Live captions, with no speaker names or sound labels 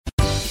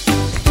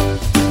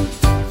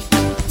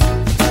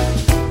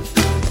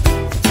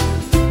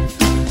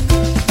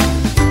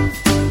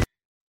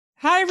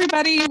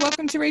everybody.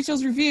 Welcome to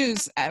Rachel's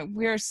Reviews.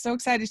 We are so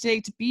excited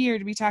today to be here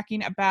to be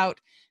talking about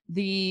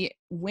the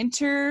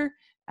winter,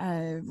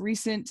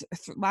 recent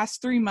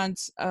last 3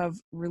 months of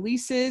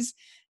releases.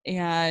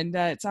 And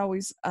it's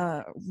always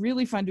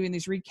really fun doing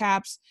these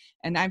recaps.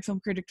 And I'm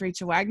film critic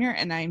Rachel Wagner,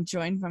 and I'm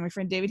joined by my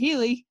friend David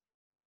Healy.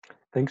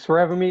 Thanks for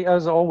having me,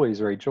 as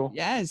always, Rachel.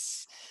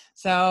 Yes.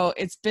 So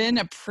it's been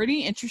a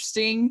pretty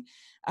interesting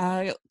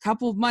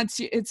couple of months.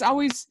 It's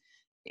always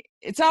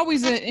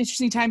an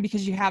interesting time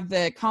because you have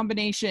the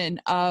combination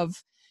of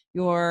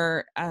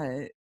your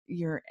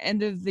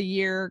end of the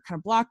year kind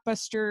of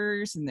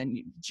blockbusters, and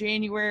then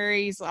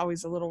January is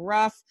always a little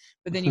rough,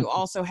 but then you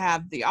also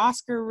have the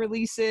Oscar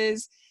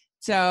releases.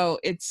 So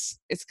it's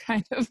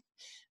kind of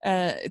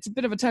it's a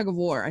bit of a tug of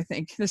war, I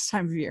think, this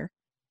time of year.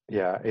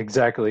 Yeah,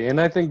 exactly.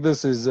 And I think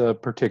this is a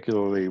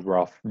particularly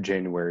rough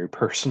January,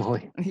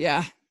 personally.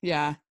 Yeah.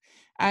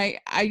 I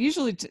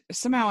usually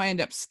somehow I end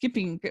up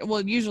skipping.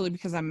 Well, usually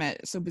because I'm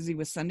so busy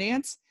with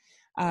Sundance.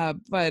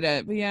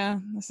 But yeah,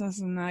 this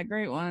is not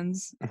great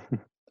ones.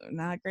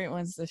 Not great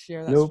ones this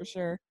year, that's for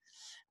sure.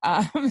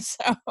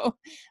 So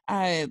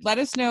let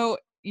us know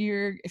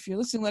if you're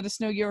listening, let us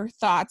know your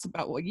thoughts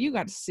about what you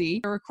got to see.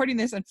 We're recording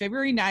this on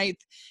February 9th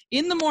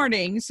in the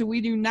morning, so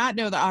we do not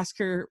know the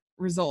Oscar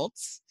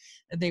results.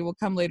 They will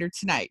come later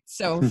tonight.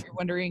 So if you're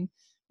wondering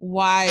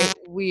why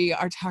we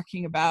are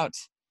talking about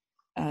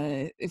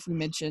if we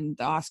mentioned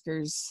the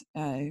Oscars,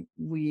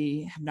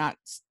 we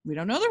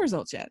don't know the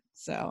results yet.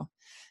 So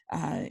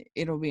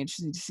it'll be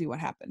interesting to see what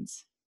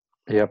happens.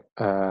 Yep.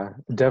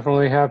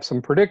 Definitely have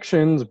some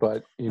predictions,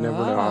 but you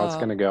never know how it's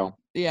going to go.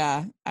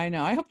 Yeah, I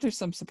know. I hope there's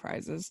some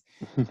surprises.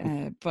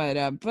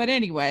 But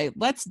anyway,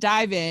 let's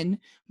dive in.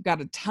 We've got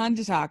a ton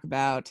to talk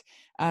about.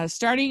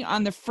 Starting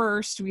on the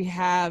first, we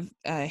have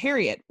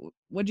Harriet.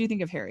 What do you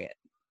think of Harriet?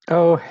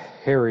 Oh,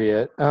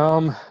 Harriet.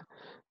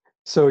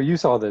 So you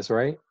saw this,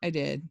 right? I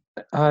did.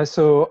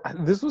 So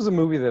this was a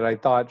movie that I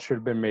thought should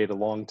have been made a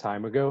long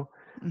time ago,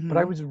 but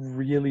I Mm-hmm. was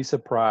really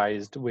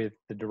surprised with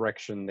the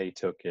direction they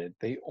took it.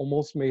 They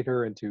almost made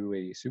her into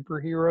a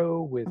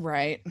superhero with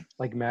Right.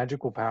 like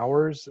magical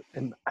powers,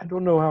 and I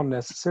don't know how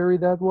necessary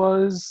that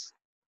was.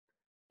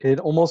 It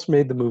almost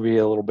made the movie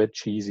a little bit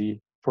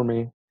cheesy for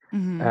me.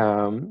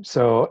 Mm-hmm.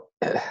 So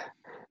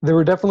there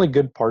were definitely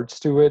good parts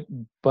to it,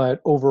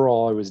 but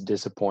overall I was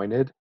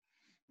disappointed.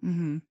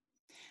 Mm-hmm.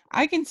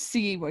 I can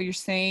see what you're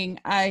saying.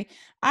 I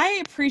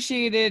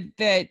appreciated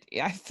that.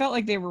 I felt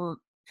like they were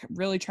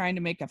really trying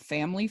to make a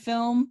family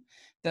film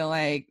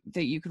that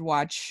you could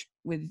watch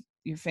with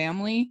your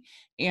family,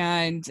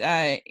 and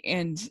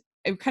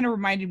it kind of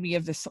reminded me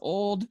of this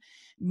old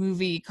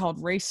movie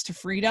called Race to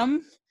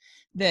Freedom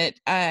that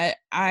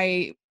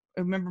I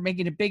remember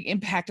making a big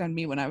impact on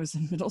me when I was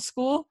in middle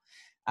school,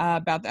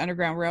 about the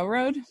Underground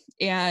Railroad,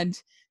 and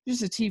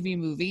just a TV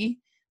movie.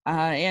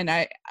 And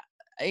I,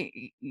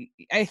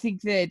 I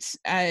think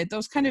that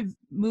those kind of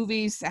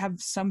movies have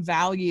some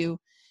value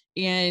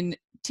in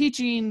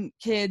teaching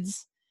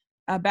kids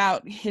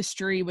about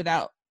history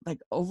without like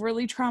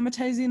overly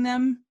traumatizing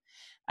them.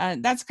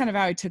 That's kind of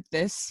how I took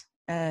this.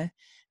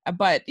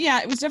 But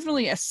yeah, it was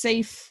definitely a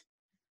safe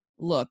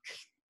look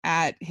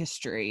at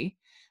history.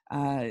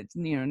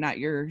 Not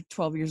your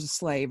 12 Years a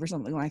Slave or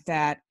something like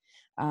that.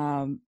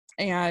 And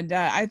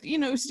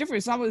it was different.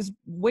 It's always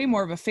way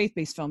more of a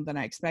faith-based film than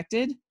I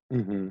expected.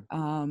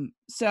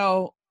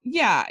 So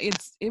yeah,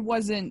 it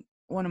wasn't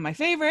one of my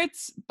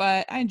favorites,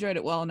 but I enjoyed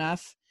it well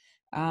enough.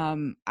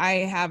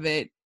 I have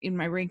it in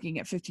my ranking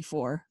at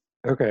 54.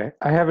 Okay,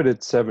 I have it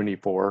at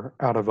 74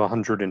 out of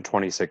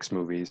 126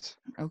 movies.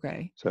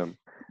 Okay. So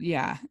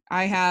Yeah,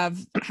 I have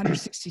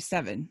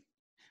 167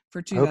 for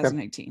okay.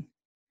 2019.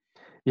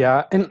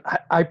 Yeah, and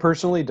I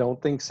personally don't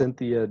think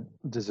Cynthia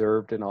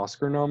deserved an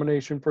Oscar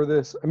nomination for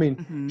this. I mean,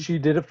 Mm-hmm. she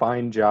did a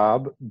fine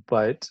job,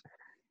 but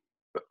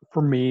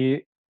for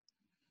me,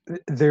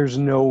 there's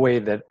no way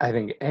that I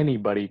think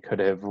anybody could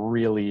have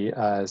really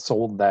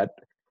sold that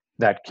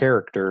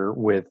character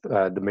with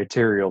the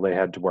material they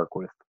had to work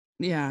with.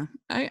 Yeah,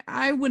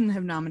 I wouldn't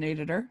have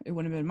nominated her. It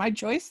wouldn't have been my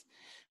choice.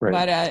 Right.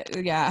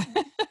 But yeah.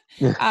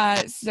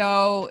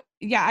 So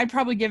yeah, I'd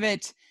probably give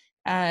it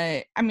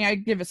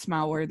I'd give it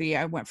smile worthy.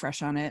 I went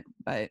fresh on it,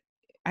 but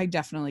I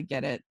definitely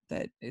get it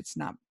that it's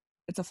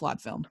a flawed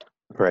film.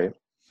 Right.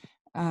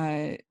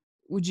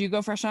 Would you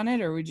go fresh on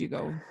it, or would you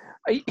go?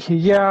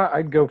 Yeah,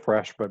 I'd go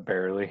fresh, but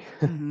barely.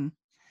 Mm-hmm.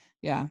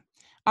 Yeah.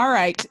 All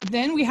right.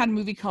 Then we had a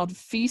movie called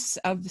Feast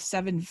of the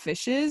Seven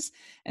Fishes.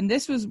 And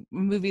this was a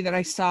movie that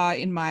I saw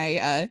in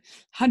my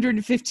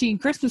 115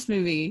 Christmas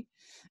movie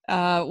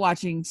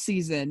watching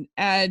season.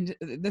 And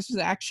this was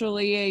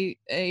actually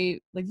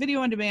a like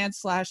video on demand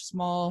 /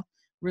 small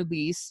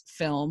release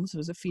film. So it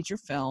was a feature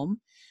film.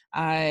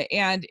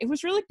 And it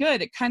was really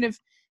good. It kind of,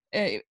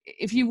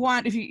 if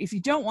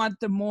you don't want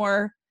the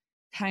more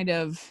kind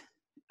of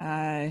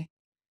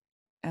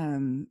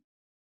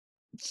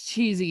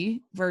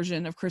cheesy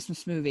version of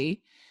Christmas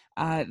movie,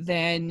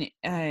 then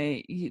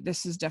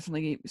this is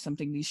definitely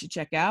something you should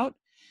check out.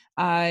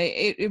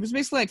 It was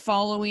basically like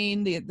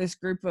following this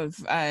group of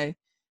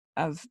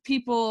of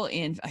people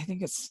in, I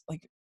think it's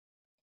like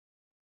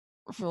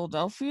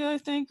Philadelphia, I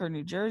think, or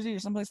New Jersey or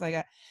someplace like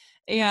that.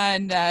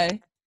 And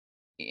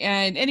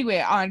anyway,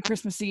 on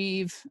Christmas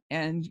Eve,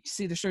 and you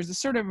see the stores. It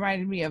sort of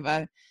reminded me of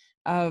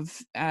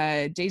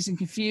Dazed and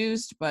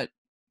Confused, but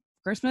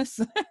Christmas.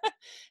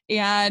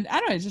 And I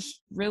don't know, I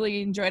just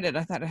really enjoyed it.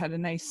 I thought it had a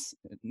nice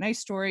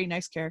story,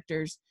 nice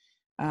characters,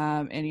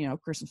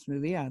 and Christmas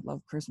movie. I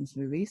love Christmas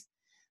movies.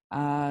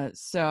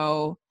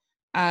 So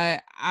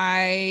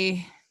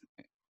I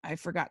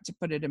forgot to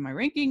put it in my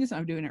rankings.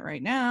 I'm doing it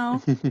right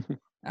now.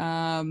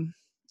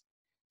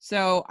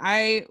 So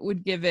I'm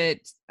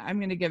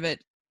going to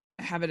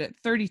have it at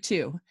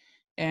 32,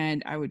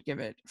 and I would give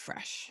it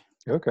fresh.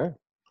 Okay.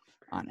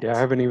 On it. Yeah, I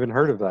haven't even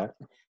heard of that.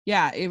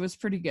 Yeah, it was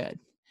pretty good.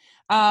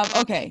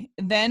 Okay,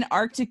 then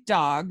Arctic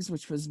Dogs,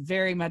 which was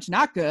very much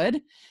not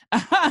good.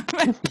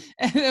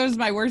 It was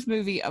my worst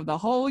movie of the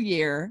whole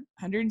year,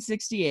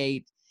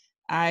 168.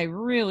 I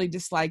really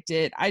disliked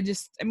it.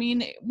 We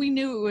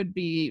knew it would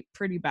be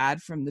pretty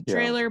bad from the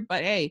trailer,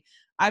 but hey,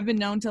 I've been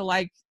known to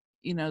like,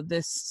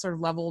 this sort of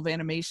level of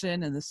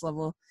animation and this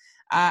level.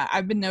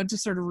 I've been known to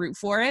sort of root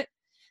for it.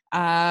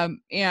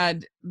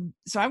 And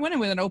so I went in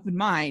with an open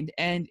mind,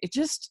 and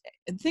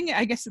the thing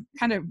I guess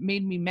kind of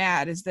made me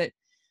mad is that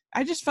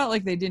I just felt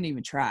like they didn't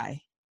even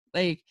try.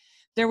 Like,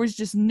 there was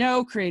just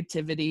no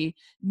creativity,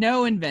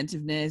 no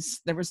inventiveness.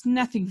 There was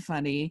nothing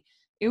funny.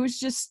 It was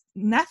just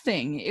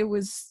nothing. It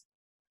was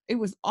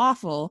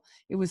awful.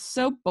 It was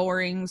so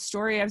boring.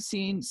 Story I've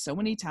seen so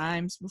many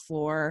times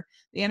before.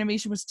 The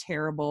animation was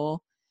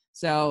terrible.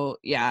 So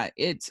yeah,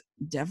 it's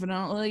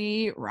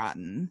definitely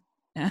rotten.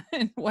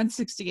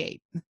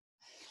 168.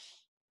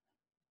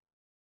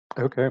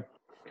 Okay.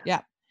 Yeah.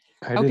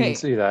 I didn't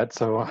see that,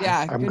 so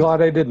yeah, I'm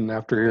glad I didn't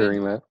after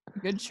hearing that.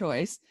 Good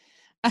choice.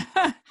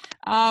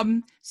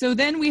 So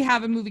then we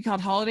have a movie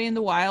called Holiday in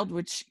the Wild,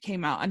 which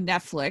came out on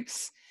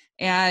Netflix.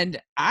 And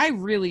I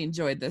really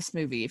enjoyed this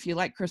movie. If you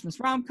like Christmas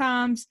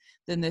rom-coms,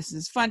 then this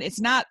is fun.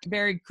 It's not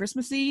very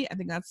Christmassy. I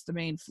think that's the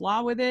main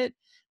flaw with it.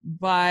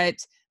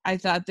 But I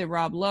thought that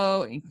Rob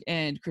Lowe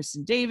and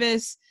Kristen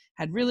Davis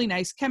had really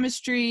nice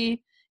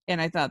chemistry. And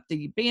I thought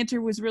the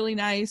banter was really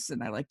nice.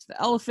 And I liked the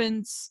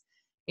elephants.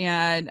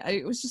 And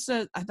it was just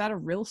I thought a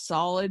real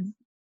solid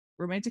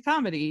romantic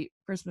comedy,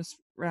 Christmas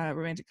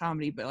romantic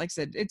comedy. But like I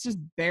said, it's just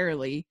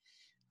barely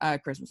a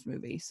Christmas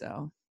movie.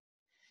 So,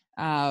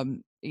 that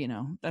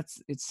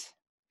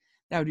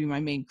would be my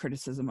main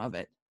criticism of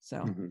it.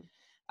 So,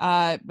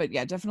 but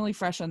yeah, definitely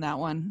fresh on that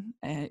one.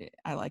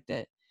 I liked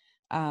it.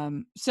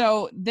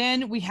 So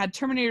then we had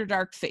Terminator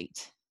Dark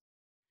Fate.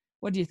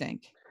 What do you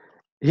think?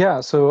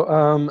 Yeah,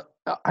 so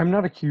I'm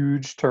not a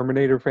huge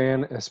Terminator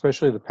fan,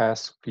 especially the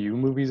past few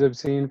movies I've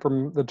seen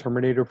from the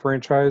Terminator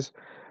franchise.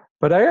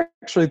 But I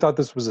actually thought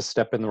this was a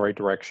step in the right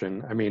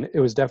direction. I mean,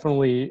 it was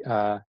definitely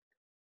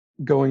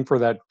going for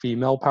that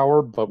female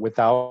power, but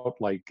without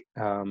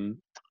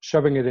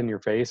shoving it in your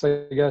face,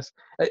 I guess.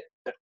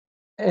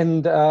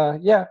 And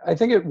yeah, I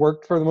think it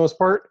worked for the most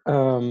part.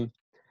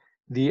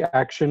 The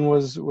action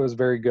was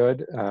very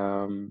good.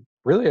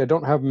 Really, I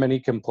don't have many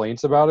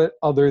complaints about it,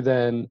 other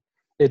than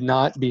it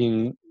not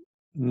being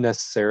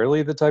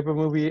necessarily the type of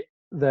movie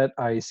that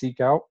I seek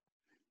out.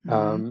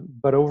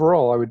 But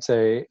overall, I would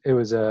say it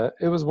was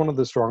one of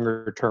the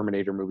stronger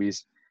Terminator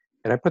movies,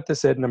 and I put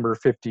this at number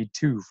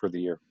 52 for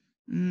the year.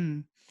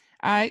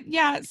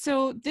 Yeah.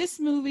 So this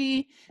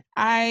movie,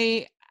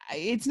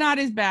 it's not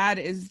as bad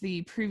as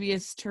the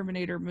previous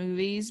Terminator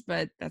movies,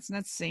 but that's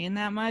not saying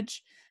that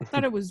much. I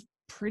thought it was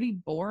pretty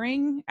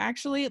boring,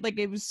 actually. Like,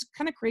 it was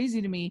kind of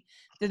crazy to me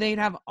that they'd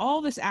have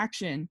all this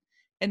action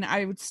and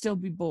I would still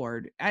be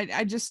bored.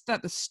 I just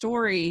thought the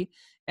story,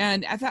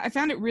 and I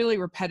found it really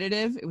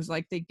repetitive. It was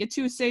like they get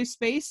to a safe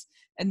space,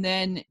 and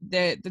then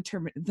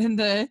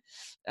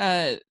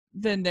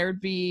then there'd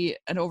be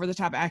an over the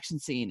top action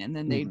scene, and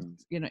then they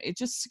it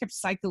just kept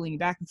cycling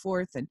back and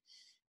forth,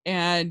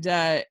 and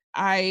I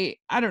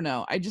don't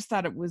know, I just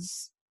thought it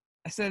was,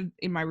 I said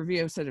in my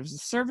review, I said it was a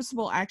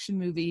serviceable action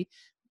movie,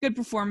 good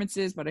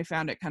performances, but I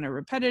found it kind of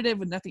repetitive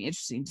with nothing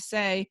interesting to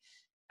say.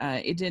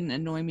 It didn't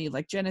annoy me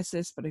like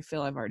Genesis, but I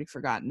feel I've already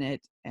forgotten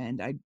it,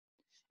 and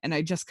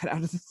I just got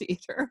out of the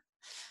theater.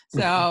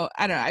 So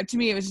I don't know, to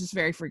me it was just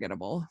very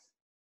forgettable.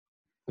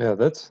 Yeah,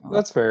 that's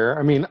fair.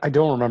 I mean, I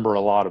don't remember a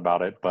lot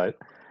about it, but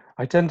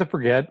I tend to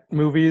forget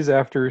movies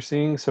after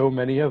seeing so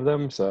many of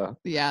them, so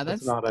yeah,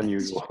 that's not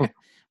unusual.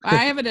 I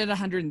have it at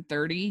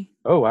 130.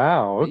 Oh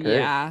wow, okay.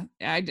 Yeah,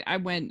 I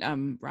went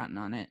rotten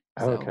on it.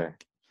 So. Okay.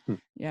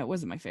 Yeah, it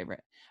wasn't my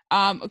favorite.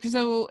 Okay,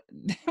 so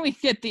then we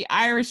get The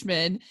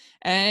Irishman,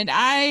 and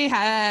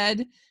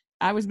I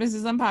was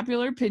Mrs.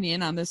 Unpopular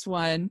Opinion on this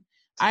one.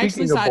 I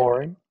actually Speaking of saw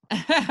boring,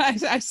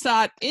 I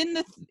saw it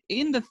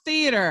in the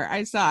theater.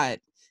 I saw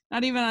it,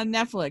 not even on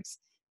Netflix.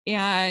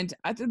 And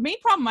the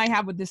main problem I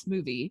have with this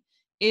movie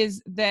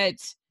is that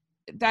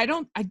I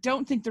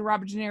don't think the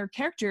Robert De Niro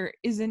character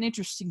is an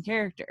interesting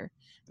character.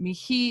 I mean,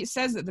 he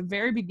says at the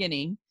very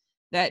beginning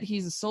that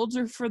he's a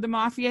soldier for the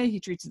mafia. He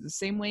treats it the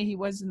same way he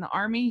was in the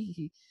army.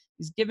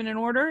 He's given an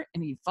order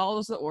and he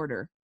follows the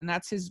order. and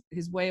that's his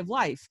way of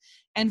life.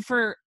 And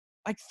for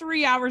like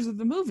 3 hours of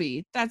the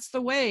movie, that's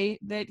the way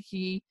that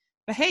he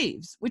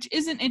behaves, which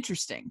isn't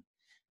interesting.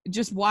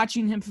 Just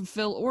watching him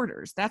fulfill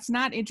orders, that's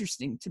not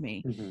interesting to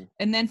me. Mm-hmm.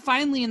 And then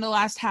finally in the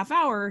last half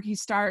hour, he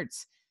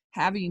starts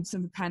having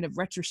some kind of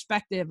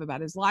retrospective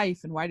about his life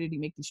and why did he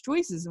make these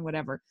choices and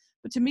whatever.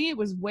 But to me, it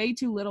was way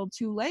too little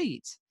too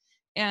late.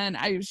 And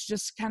I was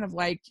just kind of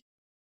like,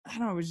 I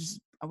don't know,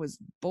 I was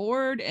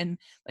bored, and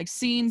like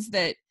scenes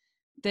that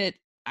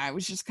I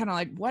was just kind of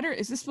like,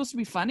 is this supposed to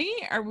be funny?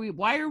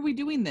 Why are we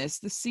doing this?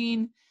 The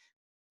scene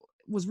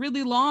was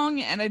really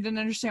long and I didn't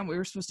understand what we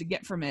were supposed to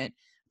get from it.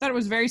 I thought it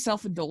was very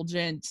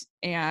self-indulgent,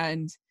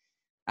 and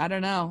I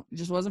don't know, it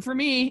just wasn't for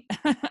me.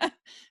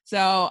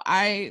 So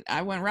I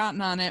went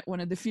rotten on it, one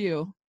of the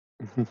few.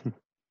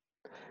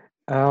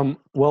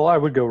 Well, I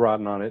would go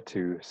rotten on it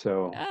too,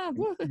 so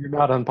Woo. you're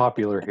not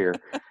unpopular here.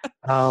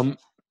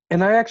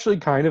 And I actually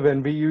kind of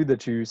envy you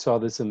that you saw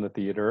this in the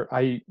theater.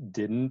 I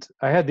didn't.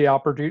 I had the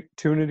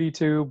opportunity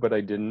to, but I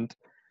didn't.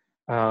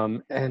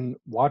 And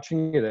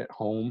watching it at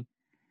home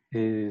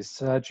is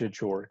such a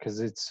chore because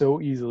it's so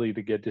easily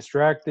to get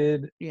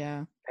distracted.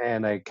 Yeah.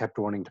 And I kept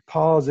wanting to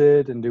pause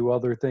it and do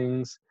other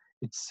things.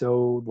 It's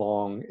so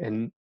long,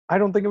 and I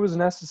don't think it was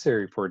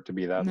necessary for it to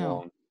be that No.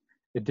 long.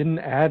 It didn't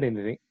add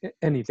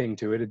anything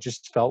to it. It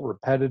just felt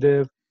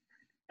repetitive.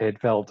 It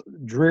felt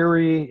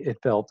dreary. It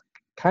felt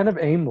kind of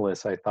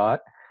aimless, I thought.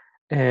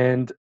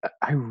 And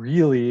I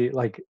really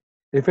like,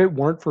 if it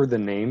weren't for the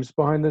names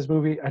behind this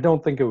movie, I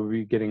don't think it would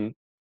be getting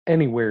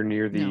anywhere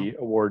near the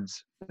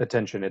awards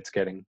attention it's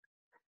getting.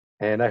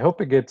 And I hope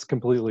it gets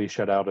completely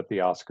shut out at the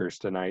Oscars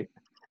tonight.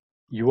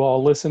 You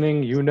all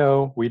listening,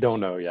 we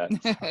don't know yet.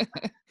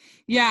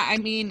 Yeah, I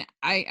mean,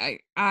 I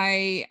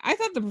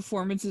thought the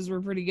performances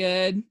were pretty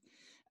good.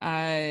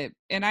 And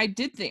I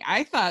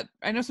thought,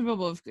 I know some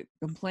people have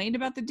complained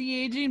about the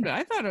de-aging, but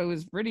I thought it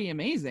was pretty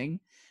amazing,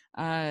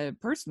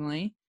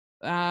 personally.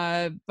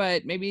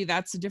 But maybe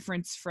that's the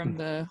difference from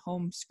the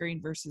home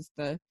screen versus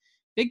the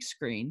big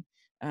screen.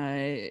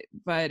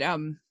 But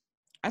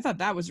I thought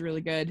that was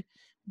really good.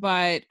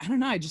 But I don't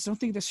know, I just don't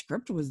think the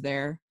script was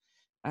there.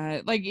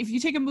 Like if you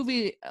take a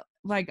movie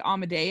like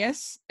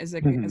Amadeus as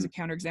a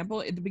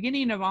counterexample, at the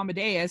beginning of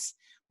Amadeus,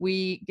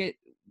 we get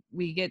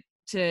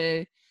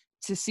to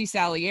see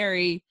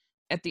Salieri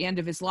at the end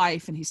of his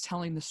life, and he's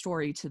telling the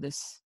story to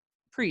this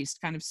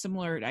priest, kind of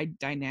similar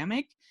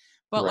dynamic.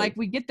 But Right. like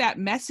we get that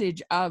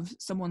message of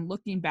someone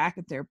looking back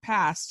at their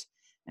past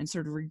and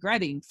sort of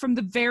regretting from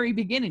the very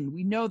beginning.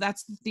 We know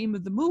that's the theme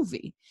of the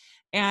movie.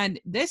 And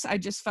this, I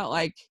just felt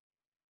like,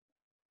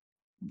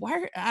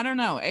 why? I don't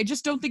know. I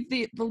just don't think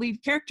the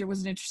lead character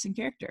was an interesting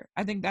character.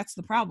 I think that's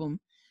the problem.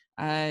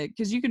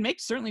 Because you can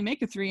certainly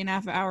make a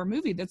 3.5 hour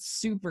movie that's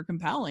super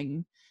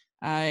compelling.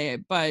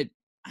 But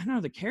I don't know,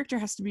 the character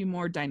has to be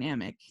more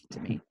dynamic to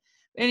me.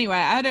 Anyway,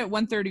 I had it at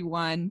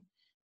 131,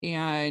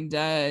 and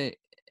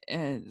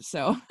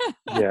so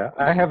Yeah,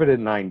 I have it at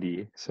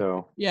 90.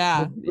 So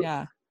yeah.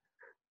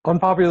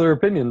 Unpopular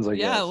opinions, I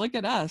Yeah, guess. look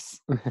at us.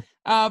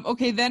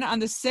 Okay, then on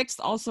the 6th,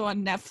 also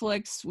on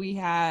Netflix, we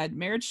had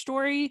Marriage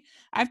Story.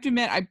 I have to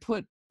admit, I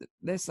put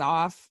this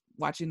off,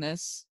 watching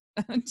this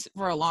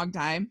for a long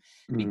time,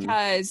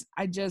 because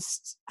I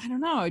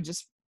don't know,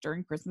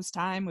 during Christmas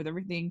time with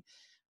everything,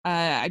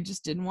 I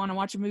just didn't want to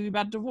watch a movie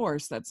about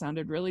divorce. That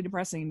sounded really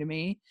depressing to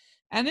me.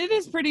 And it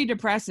is pretty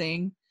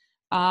depressing.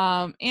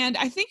 And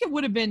I think it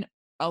would have been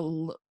a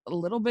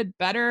little bit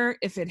better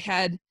if it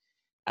had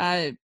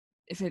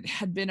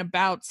been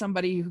about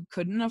somebody who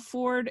couldn't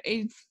afford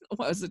a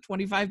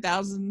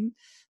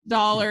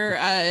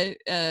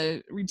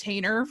 $25,000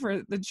 retainer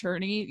for the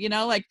journey,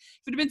 like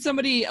if it had been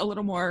somebody a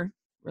little more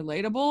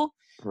relatable,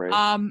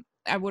 Right.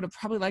 I would have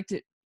probably liked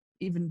it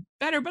even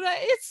better. But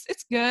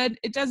it's good.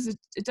 It does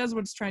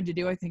what it's trying to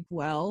do, I think,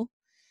 well.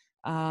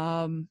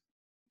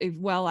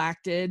 Well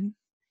acted,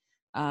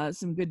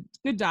 some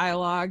good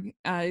dialogue.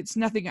 It's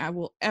nothing I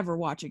will ever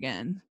watch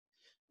again,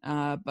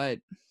 but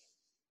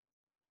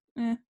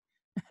I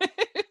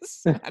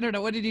don't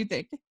know. What did you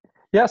think?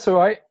 Yeah,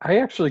 so I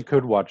actually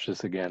could watch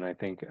this again, I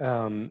think.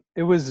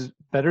 It was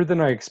better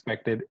than I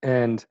expected.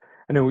 And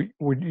I know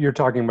you're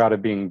talking about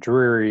it being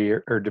dreary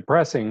or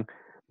depressing,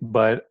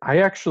 but I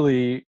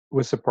actually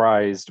was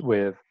surprised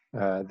with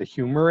the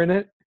humor in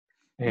it.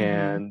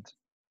 And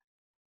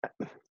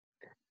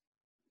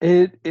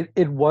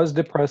it was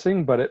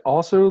depressing, but it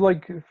also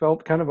like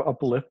felt kind of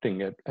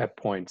uplifting at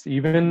points.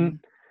 Even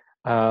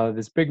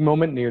this big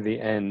moment near the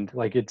end,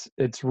 like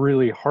it's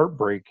really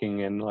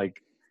heartbreaking and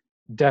like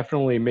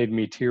definitely made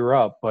me tear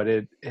up, but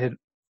it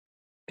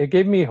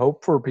gave me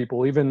hope for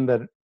people even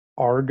that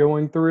are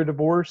going through a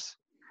divorce,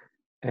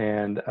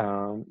 and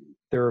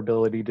their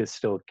ability to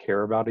still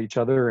care about each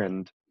other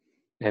and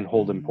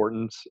hold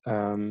importance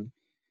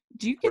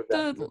Do you for get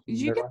them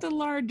in their life. the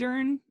Laura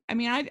Dern? I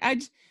mean, I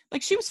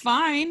like, she was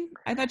fine.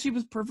 I thought she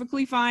was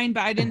perfectly fine,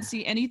 but I didn't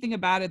see anything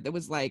about it that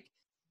was like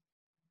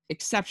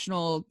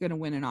exceptional, gonna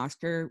win an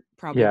Oscar Yeah.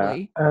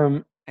 probably.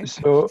 I'm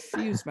So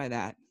confused by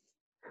that.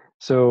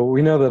 so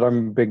we know that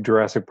I'm a big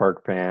Jurassic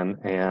Park fan,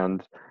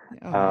 and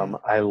Oh yeah.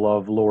 I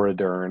love Laura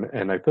Dern,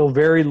 and I feel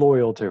very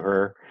loyal to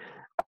her.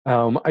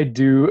 I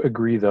do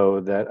agree, though,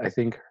 that I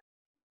think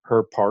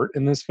her part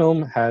in this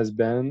film has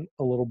been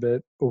a little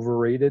bit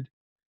overrated.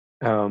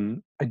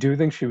 I do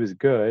think she was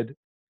good,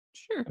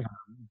 Sure.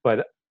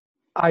 but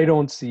I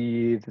don't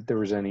see that there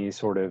was any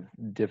sort of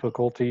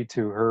difficulty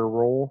to her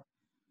role,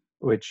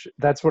 which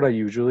that's what I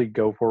usually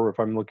go for if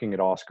I'm looking at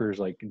Oscars.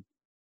 Like, did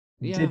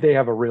Yeah. they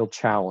have a real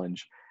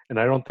challenge? And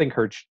I don't think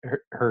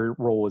her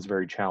role was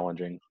very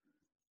challenging.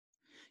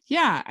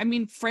 Yeah. I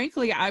mean,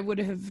 frankly, I would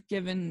have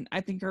given.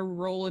 I think her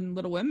role in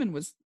Little Women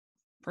was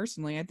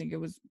personally. I think it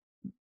was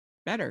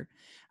better.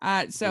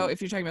 So Mhm.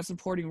 if you're talking about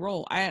supporting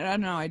role, I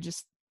don't know. I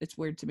just it's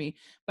weird to me.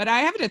 But I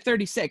have it at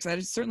 36. I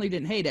just certainly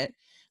didn't hate it.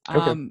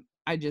 Okay.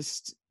 I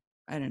just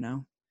I don't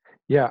know.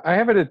 Yeah, I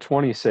have it at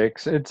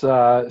 26. It's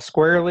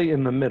squarely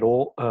in the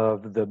middle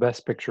of the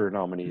Best Picture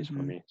nominees for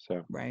Hmm. me.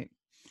 So, Right.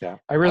 yeah,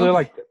 I really Okay.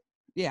 liked it.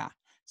 Yeah.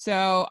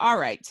 So, all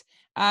right.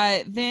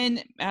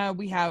 Then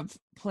we have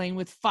Playing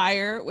with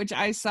Fire, which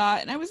I saw,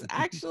 and I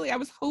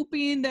was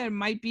hoping that it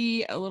might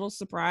be a little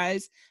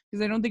surprise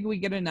because I don't think we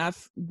get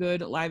enough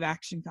good live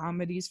action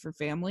comedies for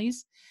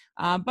families.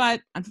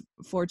 But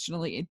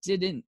unfortunately,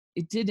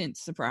 It didn't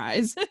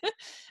surprise.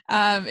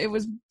 It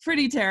was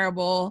pretty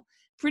terrible,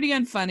 pretty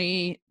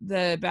unfunny.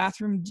 The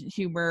bathroom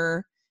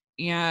humor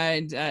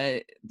and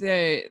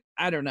the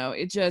I don't know.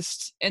 It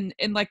just and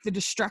like the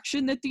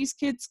destruction that these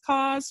kids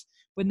cause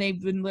when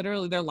they've been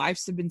literally their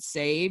lives have been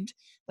saved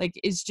like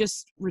is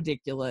just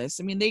ridiculous.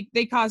 I mean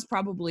they cause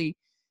probably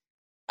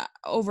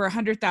over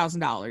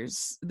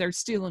 $100,000. They're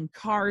stealing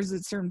cars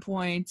at certain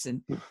points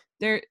and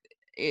they're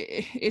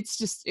it's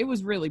just it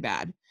was really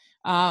bad.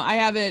 I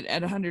have it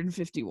at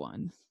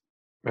 151.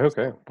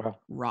 Okay, So wow.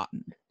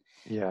 rotten.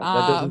 Yeah,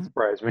 that doesn't um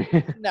surprise me.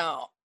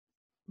 no,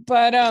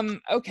 but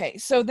okay,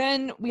 so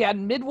then we had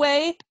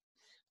Midway,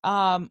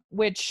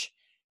 which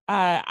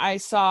I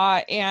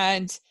saw,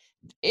 and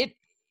it,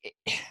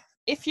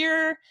 if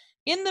you're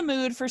in the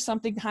mood for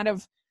something kind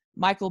of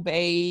Michael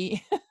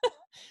Bay,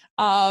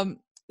 um,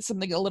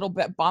 something a little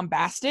bit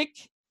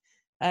bombastic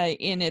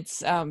in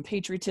its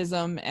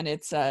patriotism, and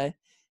it's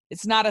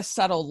not a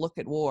subtle look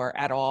at war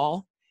at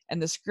all,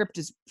 and the script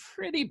is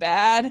pretty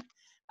bad.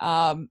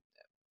 Um,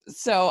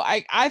 so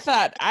I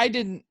thought I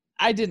didn't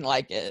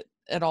like it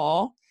at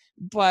all,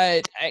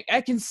 but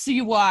I can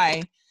see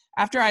why.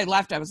 After I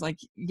left, I was like,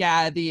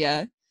 yeah,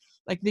 the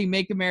like the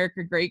Make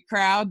America Great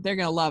crowd, they're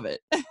gonna love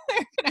it. They're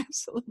gonna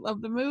absolutely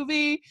love the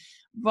movie,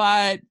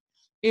 but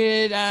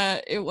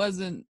it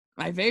wasn't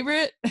my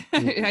favorite.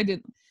 Mhm. I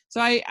did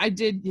so I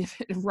did give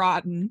it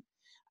rotten.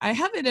 I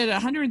have it at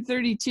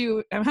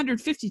 132,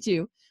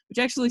 152, which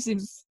actually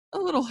seems a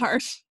little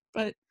harsh,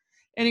 but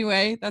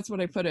anyway, that's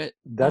what I put it.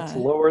 That's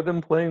lower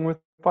than Playing with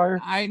Fire?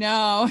 I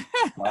know.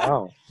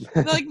 Wow.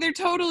 Like they're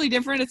totally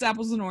different. It's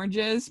apples and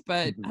oranges,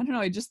 but I Mhm. don't know.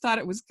 I just thought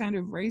it was kind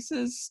of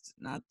racist,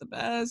 not the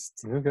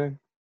best. Okay.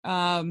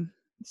 Um,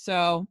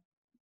 so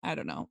I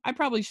don't know. I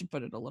probably should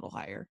put it a little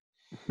higher.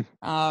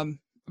 Um,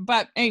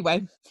 but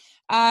anyway,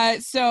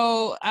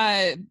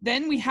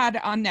 then we had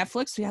on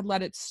Netflix, we had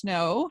Let It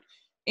Snow,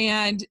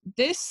 and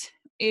this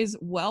is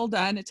well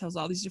done. It tells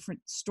all these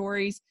different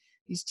stories,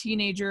 these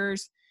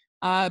teenagers.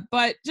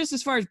 But just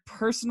as far as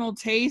personal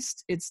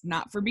taste, it's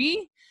not for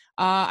me.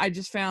 I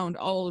just found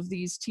all of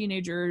these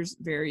teenagers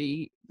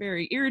very,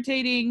 very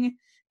irritating,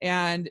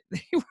 and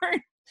they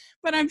weren't.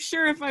 But I'm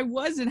sure if I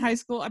was in high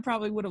school, I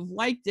probably would have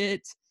liked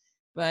it.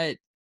 But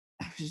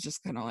I was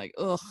just kind of like,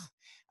 ugh.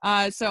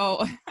 So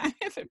I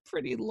have it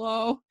pretty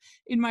low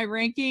in my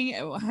ranking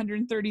at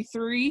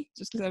 133,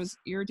 just because I was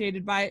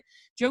irritated by it.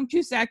 Joan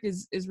Cusack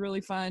is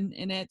really fun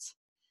in it,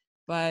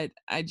 but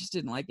I just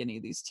didn't like any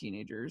of these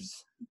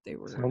teenagers. They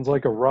were, Sounds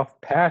like a rough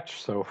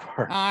patch so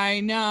far. I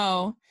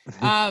know.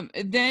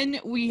 Then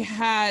we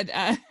had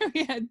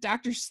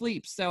Doctor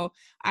Sleep. So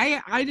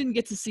I didn't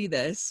get to see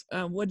this.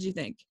 What did you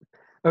think?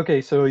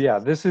 Okay, so yeah,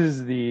 this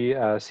is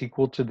the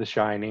sequel to The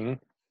Shining,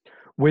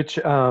 which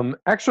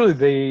actually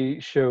they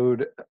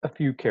showed a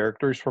few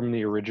characters from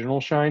the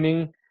original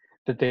Shining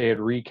that they had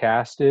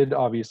recasted,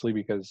 obviously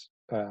because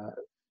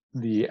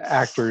the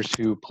actors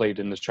who played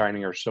in The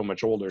Shining are so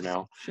much older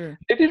now. Sure.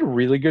 They did a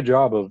really good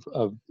job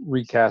of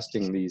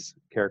recasting these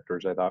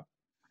characters, I thought.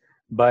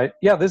 But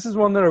yeah, this is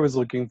one that I was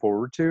looking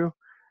forward to.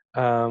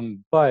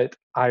 But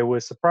I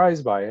was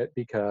surprised by it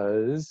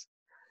because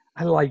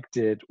I liked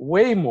it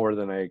way more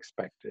than I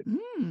expected.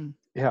 Hmm.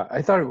 Yeah,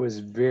 I thought it was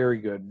very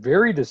good,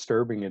 very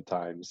disturbing at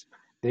times.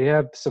 They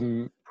have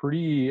some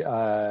pretty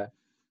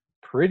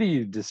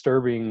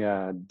disturbing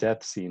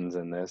death scenes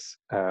in this.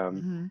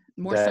 Hmm.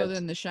 More so That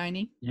than The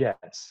Shining.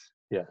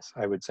 yes,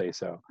 I would say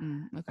so.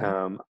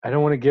 Okay. I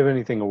don't want to give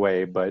anything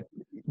away, but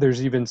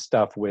there's even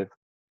stuff with,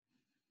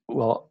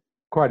 well,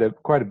 quite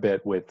a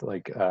bit with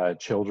like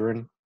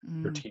children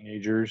or Mm.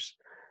 teenagers,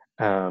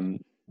 um,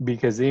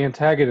 because the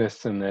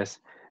antagonists in this,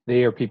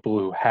 they are people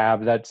who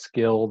have that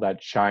skill,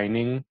 that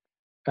shining,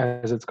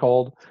 as it's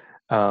called,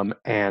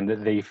 and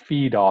they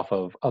feed off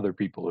of other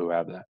people who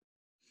have that.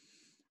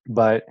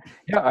 But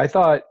yeah, I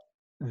thought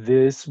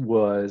this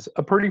was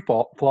a pretty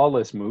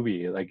flawless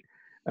movie. Like,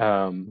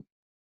 um,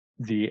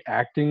 the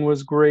acting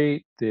was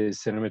great, the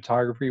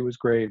cinematography was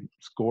great,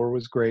 score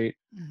was great.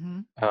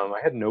 Mm-hmm. I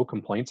had no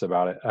complaints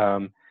about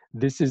it.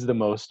 This is the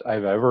most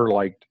I've ever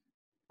liked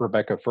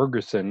Rebecca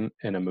Ferguson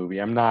in a movie.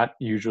 I'm not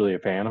usually a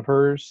fan of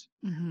hers,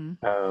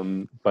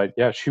 Mm-hmm. but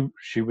yeah,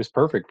 she was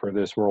perfect for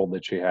this role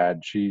that she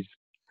had.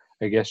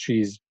 I guess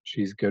she's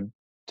good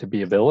to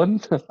be a villain.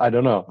 I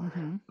don't know,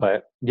 Mm-hmm.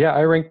 but yeah,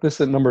 I ranked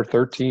this at number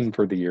 13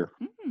 for the year.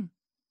 Mm-hmm.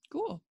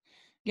 Cool.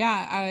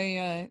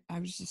 Yeah, I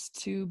was just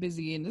too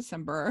busy in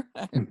December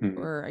Mhm.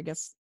 or I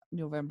guess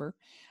November.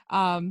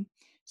 Um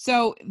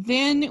so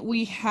then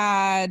we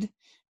had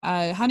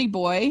Honey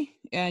Boy,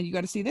 and you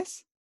got to see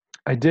this?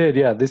 I did,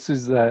 yeah. This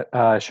is that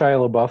Shia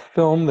LaBeouf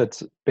film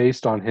that's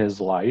based on his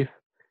life,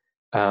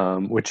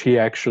 which he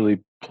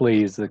actually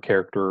plays the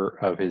character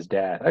of his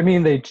dad. I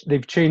mean,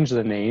 they've changed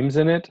the names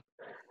in it,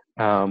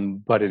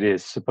 but it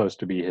is supposed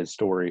to be his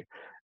story.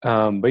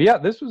 But yeah,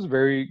 this was a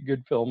very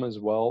good film as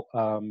well.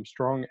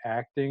 Strong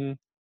acting.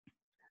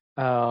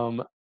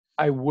 Um,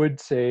 I would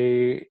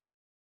say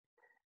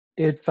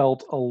it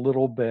felt a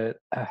little bit.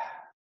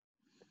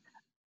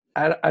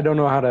 I don't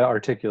know how to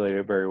articulate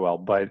it very well,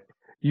 but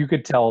you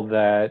could tell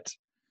that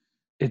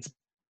it's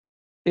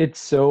it's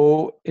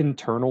so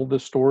internal, the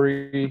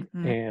story,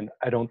 Mm-hmm. and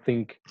I don't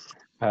think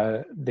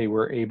they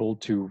were able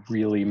to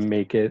really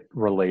make it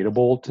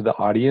relatable to the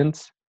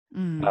audience.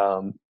 Mm-hmm.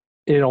 Um,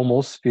 it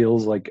almost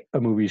feels like a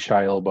movie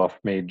Shia LaBeouf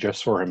made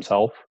just for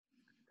himself.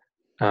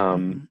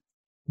 Um,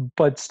 Mm-hmm.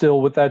 but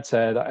still, with that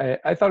said,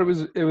 I thought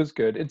it was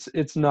good.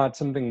 It's not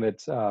something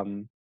that's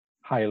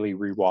highly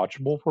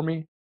rewatchable for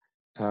me.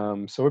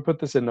 So I put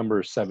this at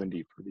number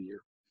 70 for the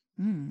year.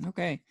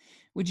 Okay.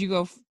 Would you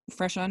go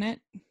fresh on it?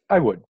 I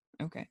would.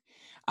 Okay.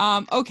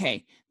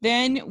 Okay.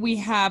 Then we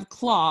have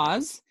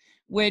Claws,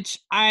 which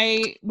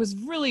I was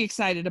really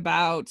excited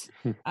about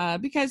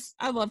because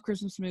I love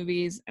Christmas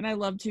movies and I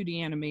love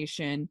 2D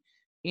animation.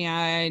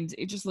 And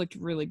it just looked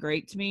really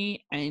great to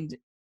me. And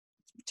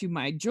to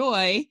my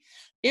joy,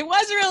 it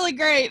was really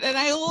great and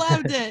I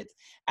loved it.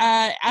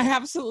 I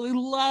absolutely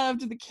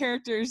loved the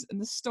characters and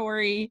the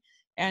story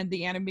and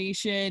the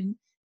animation.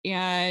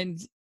 And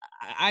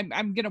I'm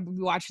going to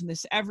be watching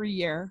this every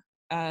year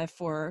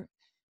for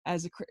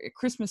as a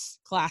Christmas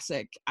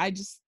classic. I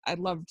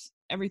loved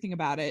everything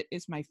about it.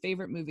 It's my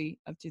favorite movie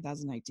of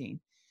 2019.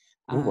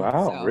 Oh,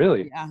 wow, So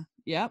really? yeah,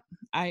 yep.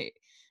 I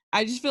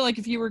just feel like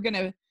if you were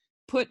gonna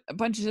put a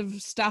bunch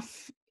of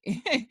stuff,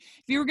 if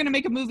you were gonna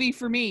make a movie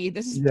for me,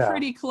 this is Yeah.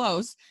 pretty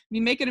close. I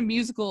mean, make it a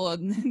musical,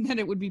 and then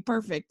it would be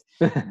perfect.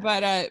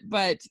 But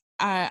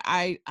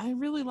I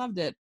really loved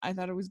it. I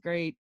thought it was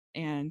great,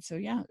 and so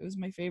yeah, it was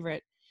my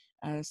favorite.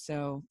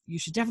 So you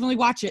should definitely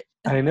watch it.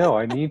 I know,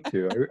 I need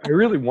to. I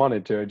really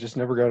wanted to. I just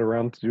never got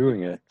around to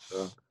doing it.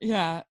 So.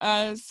 Yeah.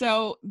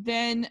 So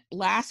then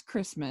last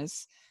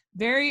Christmas,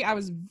 I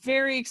was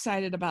very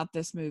excited about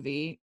this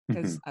movie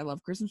because Mhm. I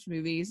love Christmas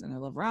movies and I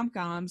love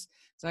rom-coms.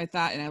 So I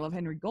thought, and I love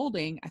Henry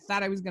Golding. I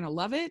thought I was gonna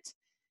love it,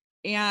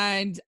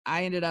 and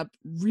I ended up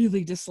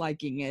really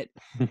disliking it.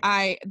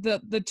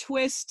 The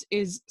twist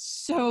is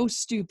so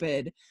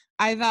stupid.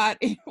 I thought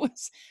it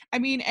was. I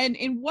mean, and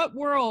in what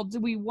world do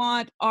we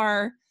want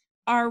our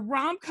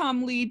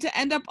rom-com lead to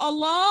end up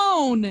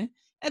alone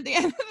at the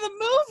end of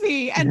the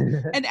movie,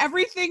 and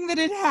everything that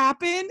had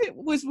happened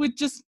was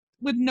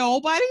with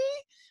nobody?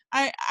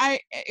 I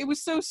it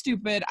was so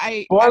stupid.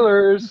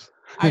 Spoilers.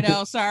 I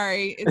know,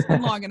 sorry. It's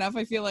been long enough,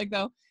 I feel like,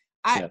 though.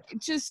 I Yes.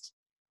 just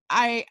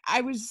I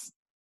was,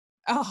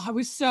 oh, I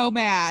was so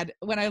mad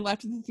when I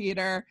left the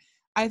theater.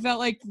 I felt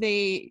like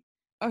I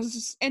was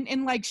just,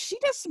 and like she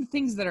does some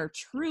things that are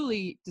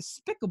truly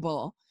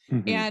despicable,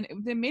 Mhm. and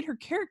they made her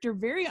character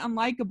very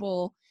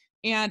unlikable.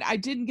 And I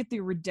didn't get the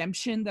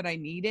redemption that I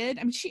needed.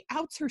 I mean, she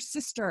outs her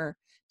sister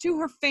to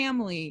her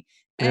family,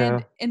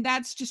 Yeah. and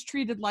that's just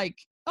treated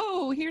like,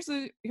 oh, here's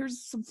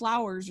some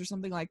flowers or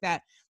something like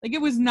that. Like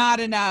it was not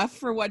enough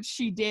for what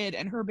she did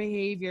and her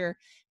behavior.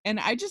 And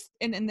I just,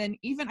 and then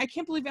even I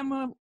can't believe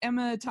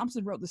Emma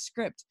Thompson wrote the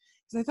script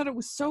because I thought it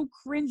was so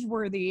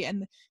cringeworthy,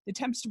 and the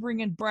attempts to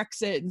bring in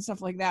Brexit and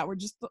stuff like that were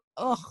just,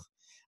 ugh.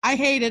 I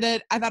hated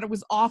it. I thought it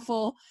was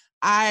awful.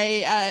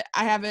 I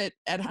have it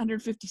at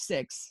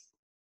 156.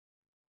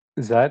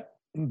 Is that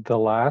the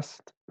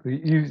last?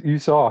 You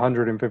saw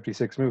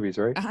 156 movies,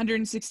 right?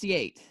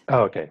 168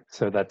 Oh, okay.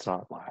 So that's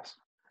not last.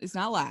 is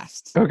not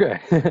last, Okay.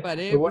 but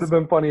It it would have was,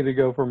 been funny to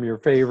go from your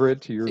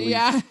favorite to your least.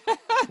 yeah.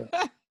 So,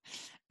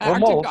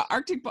 almost.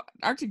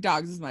 Arctic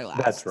Dogs is my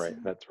That's last.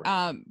 right. That's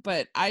right.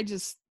 But I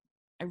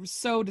was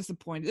so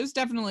disappointed. It was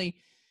definitely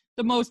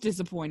the most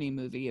disappointing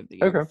movie of the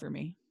year Okay. for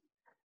me.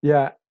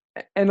 Yeah.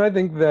 And I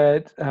think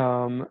that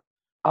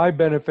I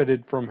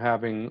benefited from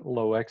having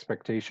low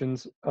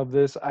expectations of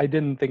this. I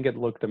didn't think it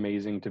looked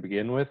amazing to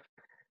begin with.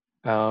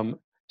 Um,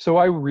 so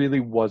I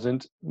really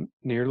wasn't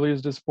nearly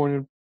as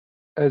disappointed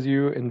as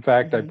you. In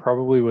fact, I Hmm.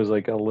 probably was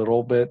like a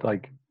little bit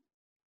like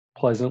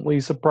pleasantly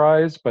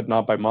surprised, but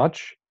not by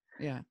much.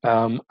 Yeah.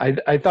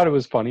 I thought it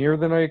was funnier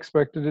than I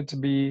expected it to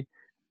be.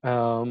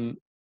 Um,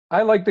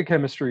 I like the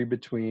chemistry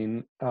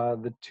between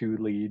the two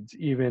leads,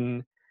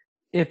 even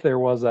if there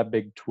was that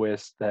big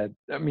twist that,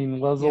 I mean,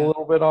 was a Yeah.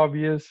 little bit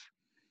obvious.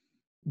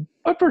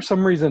 But for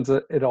some reasons,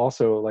 it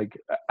also, like,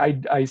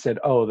 I said,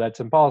 oh, that's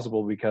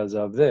impossible because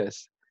of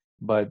this.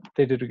 But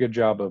they did a good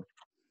job of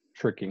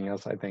tricking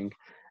us, I think.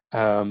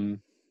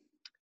 Um,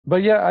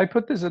 but yeah, I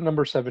put this at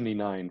number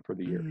 79 for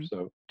the year. Mhm.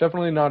 So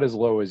definitely not as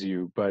low as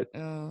you, but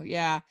Oh,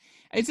 yeah.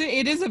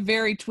 It is a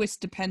very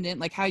twist dependent,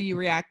 like how you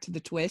react to the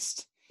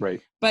twist.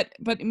 right. But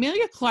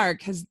Emilia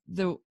Clarke has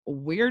the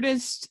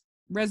weirdest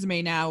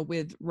resume now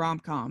with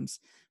rom-coms.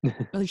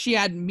 Like she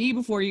had Me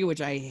Before You,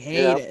 which I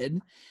Yeah.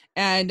 hated.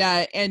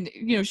 And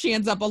you know, she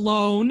ends up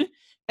alone.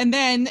 And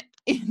then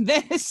in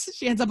this,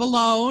 she ends up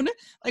alone.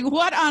 Like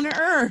what on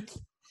earth?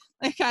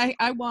 Like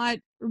I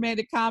want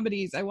romantic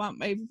comedies. I want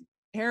my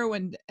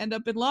heroine to end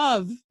up in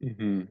love,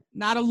 Hmm.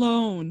 not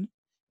alone.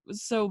 It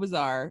was so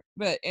bizarre.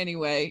 But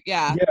anyway,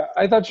 yeah. Yeah,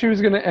 I thought she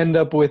was going to end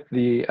up with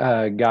the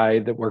guy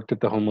that worked at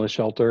the homeless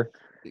shelter.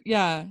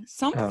 Yeah,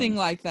 something Um,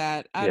 like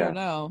that. I don't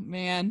yeah. know,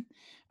 man.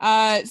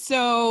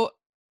 So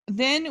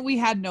then we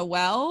had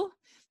Noelle,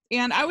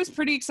 and I was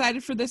pretty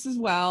excited for this as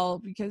well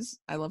because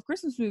I love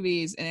Christmas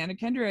movies and Anna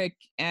Kendrick,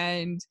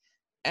 and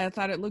I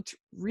thought it looked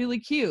really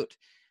cute.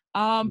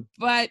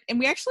 But and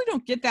we actually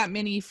don't get that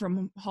many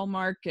from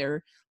Hallmark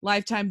or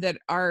Lifetime that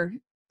are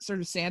sort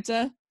of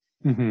Santa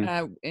Hmm.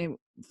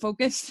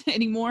 focused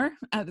anymore.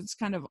 That's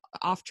kind of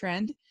off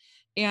trend.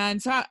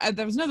 And so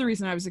that was another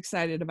reason I was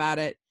excited about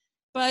it.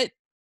 But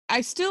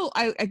I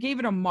gave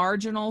it a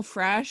marginal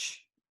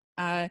fresh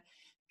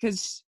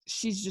because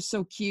she's just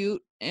so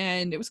cute.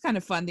 And it was kind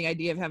of fun, the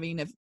idea of having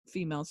a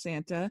female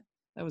Santa.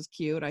 That was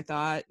cute, I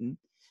thought. And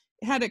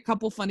it had a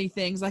couple funny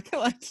things. Like I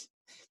liked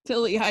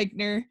Tilly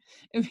Eichner.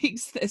 It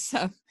makes this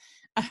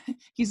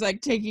he's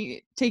like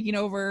taking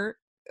over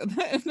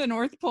the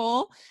North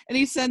Pole, and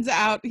he says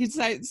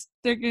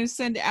they're going to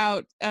send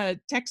out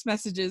text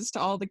messages to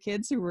all the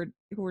kids who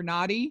were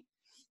naughty,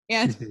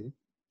 and Hmm.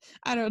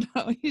 I don't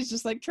know, he's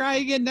just like, try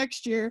again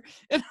next year,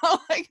 and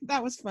all, like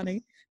that was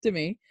funny to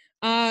me.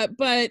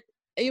 But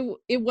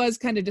it was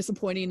kind of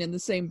disappointing in the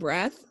same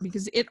breath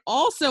because it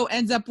also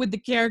ends up with the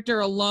character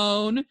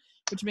alone,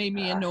 which made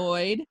me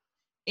annoyed.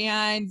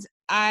 And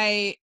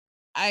I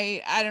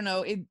don't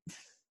know, it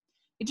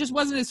just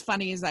wasn't as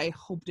funny as I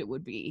hoped it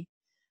would be.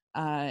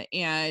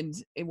 And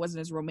it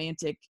wasn't as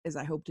romantic as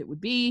I hoped it would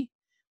be.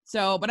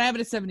 So, but I have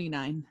it at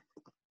 79.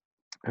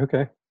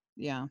 Okay.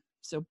 Yeah.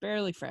 So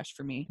barely fresh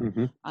for me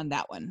Hmm. on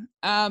that one.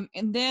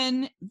 And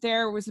then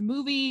there was a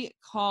movie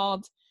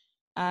called,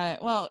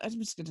 well, I'm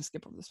just going to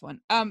skip over this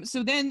one.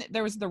 So then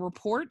there was The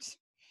Report.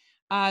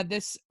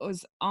 This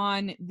was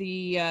on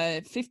the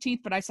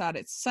 15th, but I saw it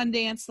at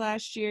Sundance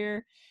last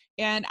year.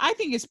 And I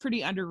think it's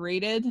pretty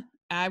underrated.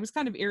 I was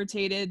kind of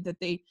irritated that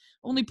they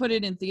only put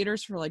it in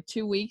theaters for like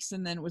 2 weeks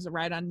and then it was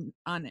right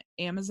on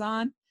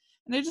Amazon.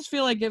 And I just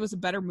feel like it was a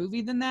better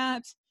movie than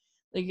that.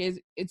 Like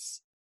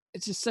it's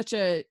just such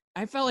a,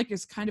 I felt like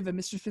it's kind of a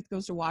Mr. Smith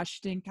Goes to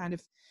Washington kind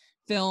of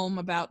film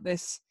about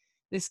this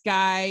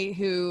guy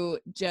who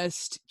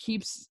just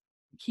keeps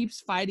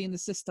fighting the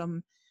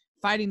system.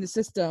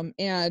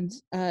 And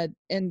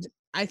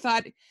I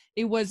thought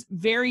it was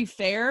very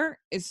fair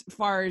as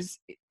far as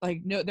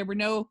like, no, there were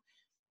no,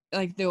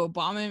 like the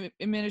Obama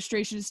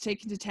administration is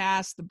taken to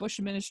task, the Bush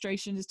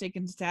administration is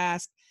taken to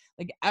task,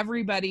 like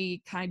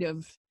everybody kind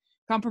of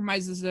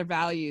compromises their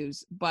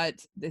values, but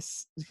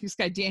this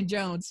guy Dan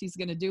Jones, he's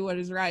going to do what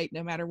is right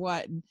no matter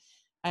what. And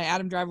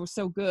Adam Driver was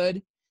so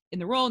good in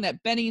the role, and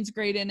that Benning's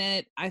great in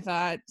it, I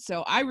thought.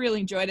 So I really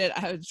enjoyed it. I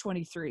had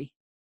 23.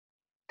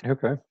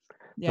 Okay.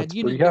 Yeah, That's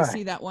you pretty didn't get to high.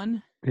 see that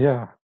one?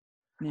 Yeah.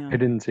 Yeah. I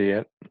didn't see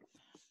it.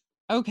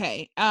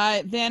 Okay.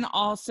 Then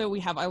also we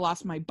have I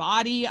Lost My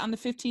Body on the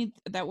 15th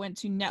that went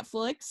to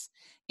Netflix.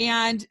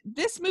 And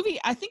this movie,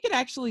 I think it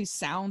actually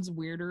sounds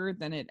weirder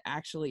than it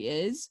actually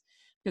is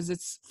because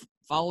it's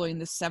following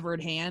the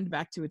severed hand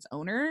back to its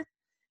owner.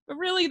 But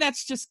really,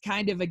 that's just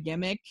kind of a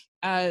gimmick.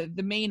 The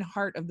main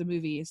heart of the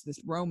movie is this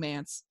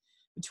romance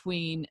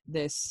between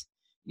this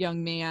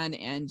young man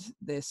and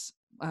this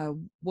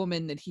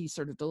woman that he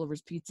sort of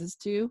delivers pizzas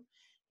to.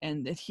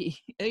 And that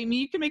I mean,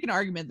 you can make an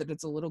argument that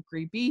it's a little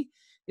creepy,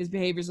 his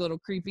behavior is a little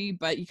creepy,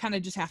 but you kind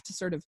of just have to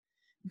sort of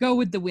go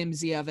with the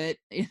whimsy of it,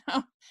 you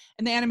know.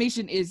 And the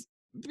animation is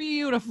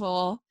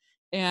beautiful,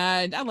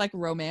 and I like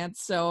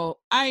romance, so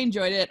I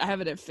enjoyed it. I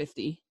have it at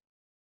 50.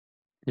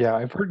 Yeah,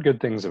 I've heard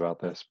good things about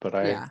this, but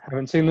I Yeah.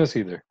 haven't seen this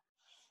either.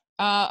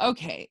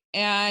 Okay.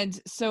 And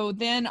so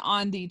then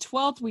on the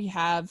 12th we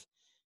had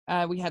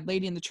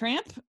Lady and the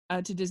Tramp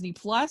to Disney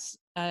Plus.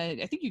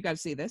 I think you got to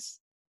see this.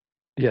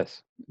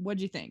 Yes.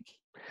 What'd you think?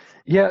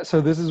 Yeah,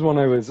 so this is one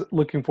I was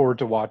looking forward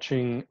to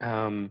watching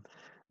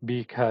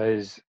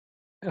because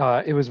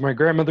it was my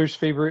grandmother's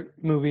favorite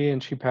movie,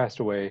 and she passed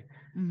away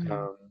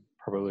Mhm.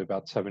 probably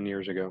about 7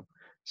 years ago.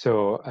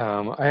 So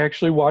I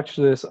actually watched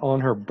this on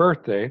her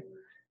birthday,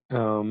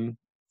 um,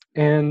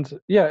 and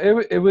yeah,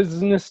 it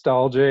was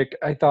nostalgic.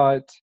 I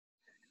thought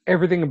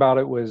everything about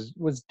it was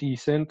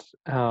decent.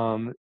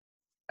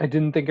 I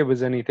didn't think it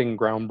was anything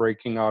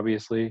groundbreaking,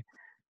 obviously.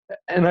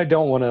 And I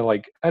don't want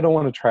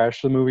to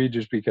trash the movie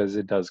just because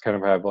it does kind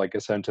of have like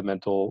a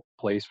sentimental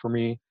place for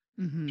me,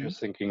 Mm-hmm. just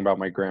thinking about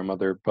my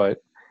grandmother. But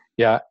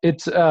yeah,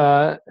 it's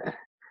definitely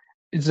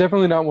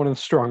not one of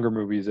the stronger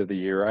movies of the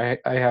year.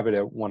 I have it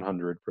at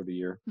 100 for the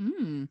year.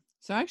 Hmm.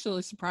 So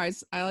actually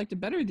surprised I liked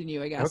it better than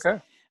you, I guess.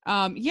 Okay.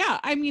 Yeah,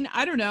 I mean,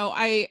 I don't know.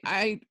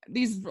 I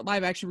these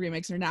live action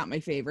remakes are not my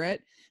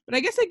favorite, but I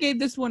guess I gave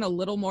this one a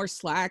little more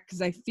slack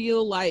because I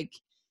feel like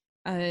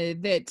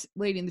that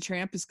Lady and the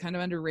Tramp is kind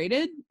of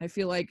underrated. I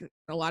feel like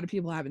a lot of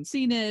people haven't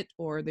seen it,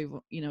 or they've,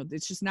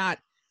 it's just not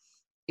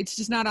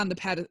on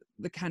the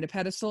kind of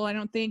pedestal. I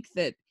don't think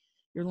that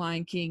your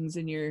Lion Kings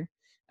and your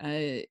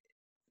uh,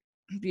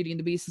 Beauty and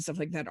the Beast and stuff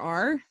like that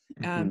are.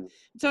 Um, Mhm.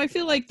 so I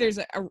feel like there's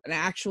an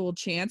actual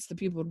chance that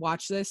people would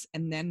watch this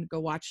and then go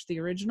watch the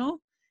original,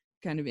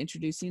 kind of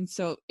introducing.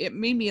 So it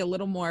made me a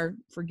little more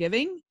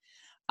forgiving.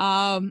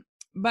 Um,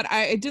 but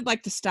I did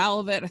like the style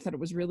of it. I thought it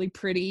was really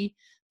pretty.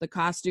 The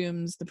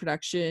costumes, the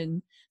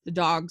production, the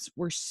dogs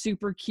were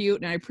super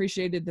cute, and I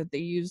appreciated that they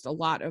used a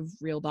lot of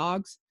real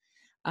dogs.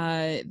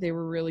 They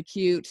were really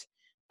cute,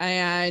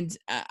 and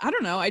I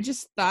don't know. I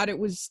thought it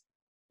was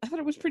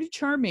pretty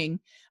charming.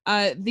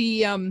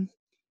 They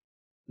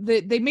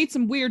made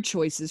some weird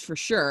choices for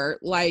sure.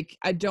 Like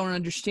I don't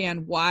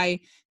understand why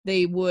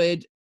they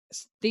would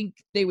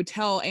think they would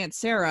tell Aunt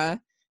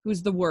Sarah,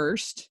 who's the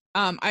worst.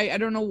 I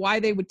don't know why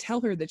they would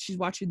tell her that she's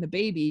watching the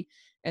baby,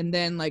 and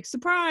then like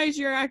surprise,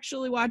 you're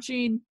actually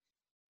watching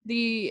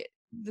the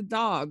the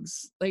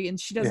dogs. Like, and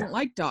she Yeah. doesn't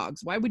like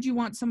dogs. Why would you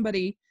want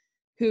somebody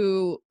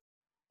who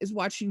is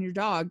watching your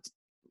dog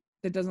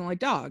that doesn't like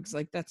dogs?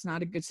 Like that's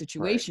not a good Right.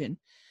 situation.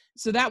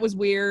 So that was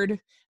weird.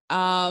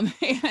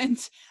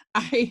 And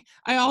I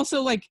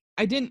also like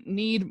I didn't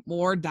need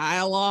more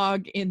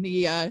dialogue in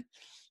the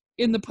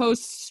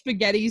post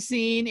spaghetti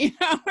scene,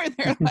 where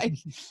they're like,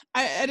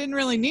 I didn't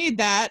really need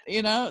that,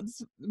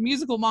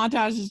 musical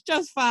montage is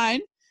just fine.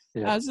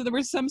 Yeah. So there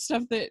was some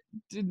stuff that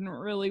didn't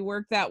really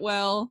work that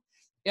well.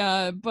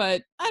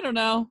 But I don't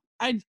know.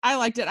 I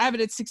liked it. I have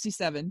it at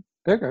 67.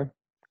 Okay.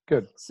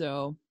 Good.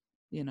 So,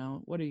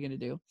 what are you going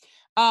to do?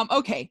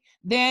 Okay.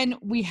 Then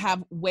we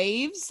have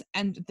Waves,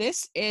 and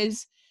this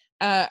is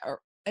a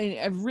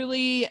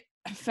really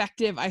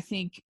effective, I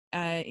think,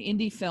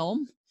 indie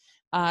film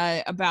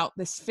about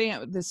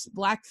this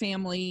black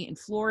family in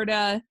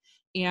Florida,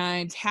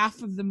 and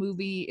half of the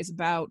movie is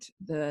about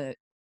the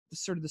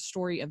sort of the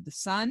story of the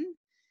son,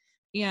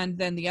 and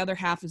then the other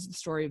half is the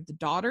story of the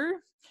daughter.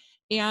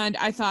 And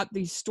I thought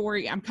the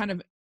story,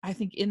 I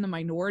think, in the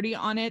minority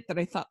on it, that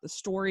I thought the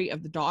story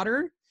of the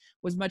daughter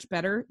was much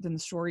better than the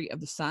story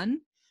of the son,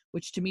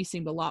 which to me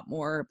seemed a lot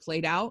more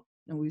played out.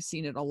 And we've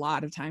seen it a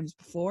lot of times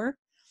before.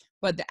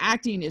 But the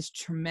acting is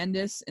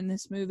tremendous in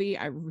this movie.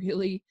 I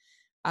really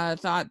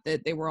thought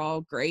that they were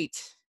all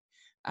great.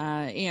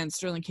 And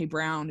Sterling K.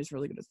 Brown is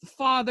really good as the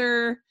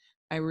father.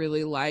 I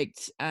really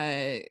liked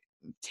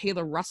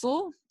Taylor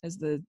Russell as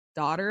the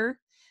daughter.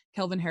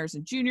 Kelvin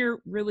Harrison Jr.,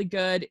 really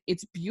good.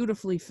 It's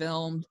beautifully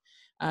filmed.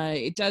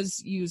 It does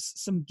use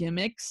some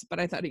gimmicks, but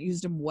I thought it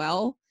used them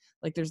well.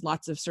 Like there's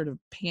lots of sort of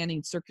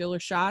panning circular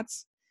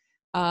shots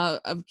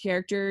of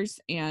characters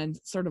and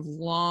sort of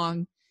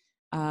long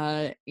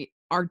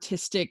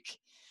artistic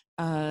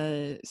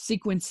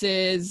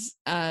sequences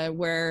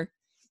where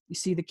you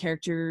see the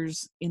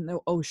characters in the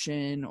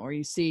ocean, or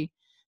you see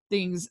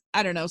things,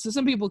 I don't know. So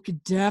some people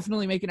could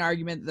definitely make an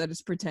argument that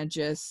it's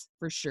pretentious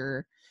for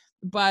sure,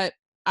 but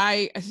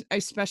I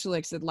especially,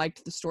 like I said,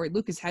 liked the story.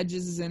 Lucas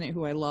Hedges is in it,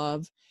 who I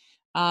love.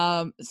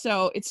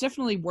 So it's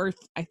definitely worth,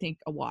 I think,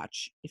 a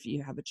watch if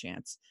you have a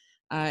chance.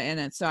 And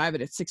then so I have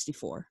it at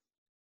 64.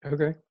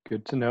 Okay.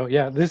 Good to know.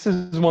 Yeah, this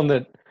is one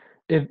that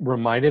it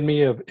reminded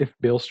me of If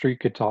Bill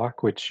Street Could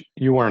Talk, which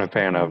you weren't a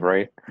fan of, Mhm.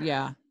 right?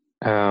 Yeah.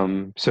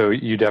 So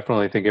you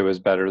definitely think it was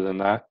better than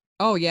that?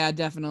 Oh yeah,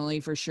 definitely,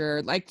 for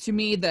sure. Like to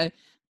me, the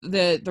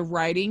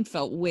writing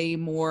felt way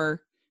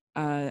more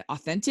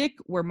authentic.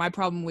 Where my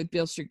problem with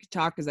Beale Street Could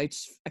Talk is I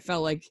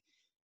felt like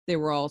they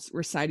were all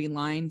reciting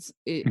lines.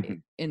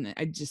 And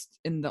I just,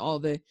 and all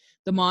the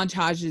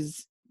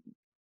montages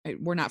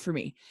were not for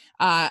me.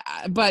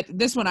 But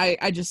this one, I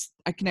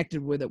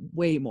connected with it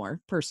way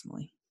more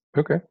personally.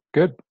 Okay,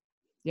 good.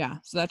 Yeah,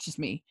 so that's just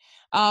me.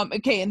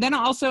 Okay, and then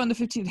also on the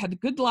 15th had The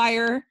Good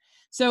Liar.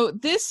 So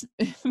this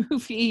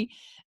movie,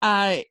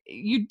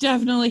 you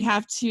definitely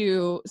have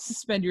to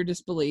suspend your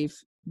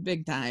disbelief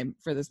big time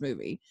for this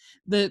movie.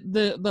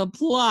 The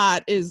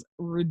plot is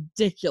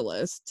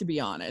ridiculous, to be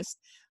honest.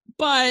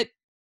 But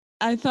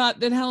I thought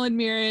that Helen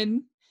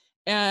Mirren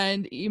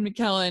and Ian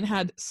McKellen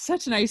had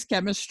such nice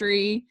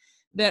chemistry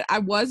that I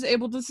was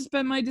able to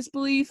suspend my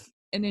disbelief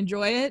and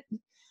enjoy it,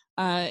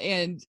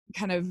 and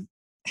kind of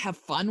have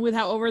fun with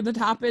how over the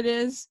top it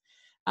is.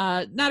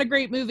 Not a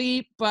great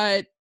movie,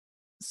 but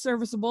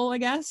serviceable, I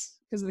guess,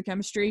 because of the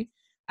chemistry.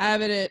 I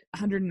have it at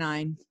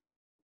 109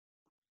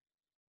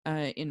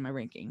 in my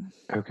ranking.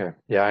 Okay.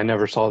 Yeah, I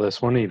never saw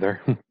this one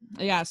either.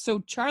 Yeah, so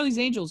Charlie's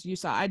Angels, you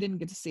saw. I didn't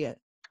get to see it.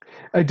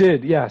 I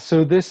did, yeah.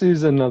 So this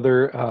is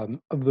another of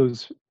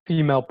those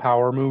female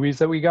power movies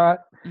that we got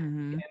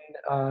Hmm.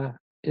 uh,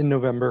 in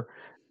November.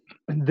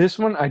 This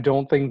one I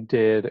don't think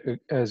did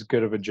as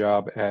good of a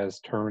job as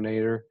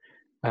Terminator.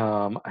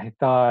 I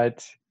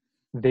thought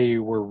they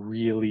were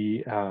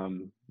really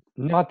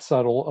not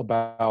subtle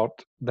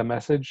about the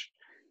message,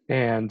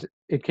 and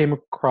it came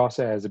across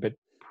as a bit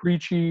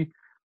preachy.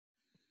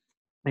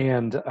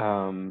 And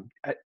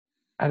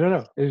I don't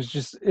know. It was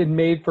just it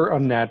made for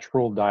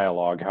unnatural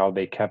dialogue. How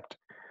they kept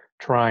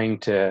trying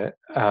to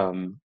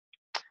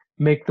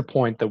make the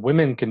point that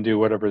women can do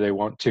whatever they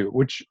want to,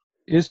 which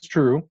is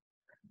true,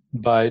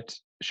 but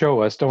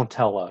show us, don't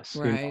tell us,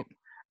 you Right.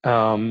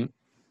 know.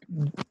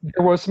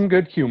 There was some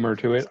good humor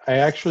to it. I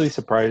actually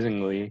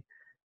surprisingly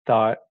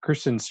thought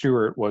Kristen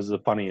Stewart was the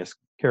funniest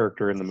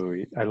character in the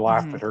movie. I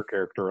laughed Hmm. at her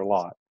character a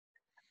lot.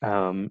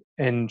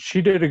 And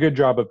she did a good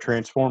job of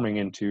transforming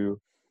into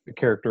a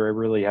character I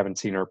really haven't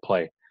seen her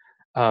play.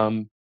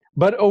 Um,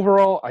 but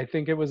overall, I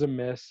think it was a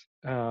miss.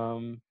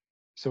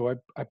 So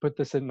I put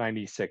this at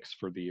 96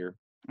 for the year.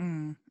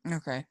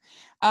 Okay.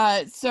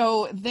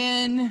 So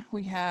then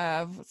we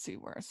have, let's see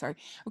where, sorry.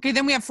 Okay,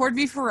 then we have Ford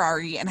v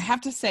Ferrari. And I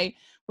have to say,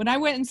 when I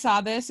went and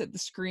saw this at the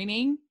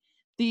screening,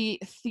 the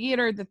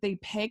theater that they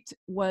picked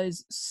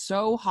was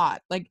so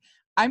hot. Like,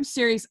 I'm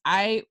serious.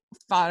 I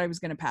thought I was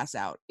going to pass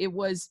out. It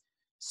was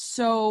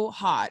so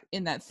hot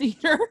in that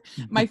theater.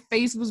 My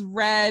face was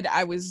red.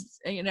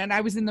 And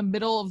I was in the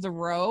middle of the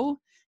row,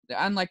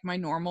 unlike my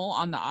normal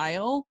on the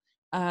aisle.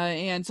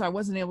 And so I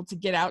wasn't able to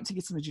get out to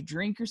get something to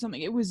drink or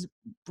something. It was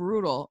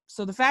brutal.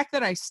 So the fact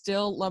that I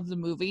still love the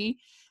movie,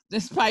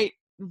 despite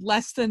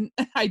less than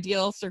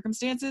ideal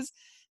circumstances,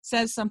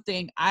 says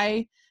something.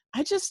 I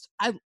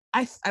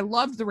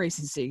love the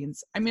racing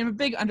scenes. I mean, I'm a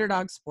big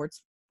underdog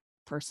sports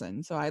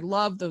person, so I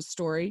love those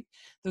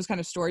kind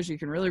of stories where you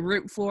can really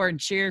root for and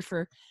cheer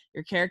for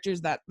your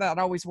characters. That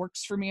always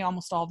works for me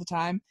almost all the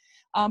time.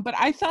 But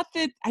I thought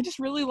that I just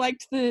really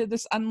liked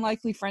this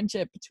unlikely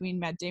friendship between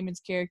Matt Damon's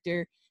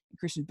character and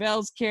Christian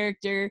Bale's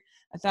character.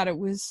 I thought it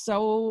was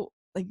so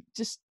like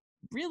just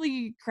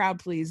really crowd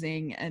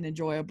pleasing and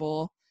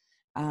enjoyable.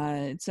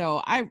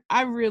 So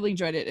I really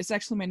enjoyed it. It's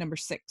actually my number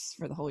 6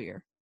 for the whole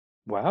year.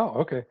 Wow.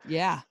 Okay.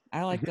 Yeah,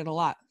 I liked it a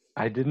lot.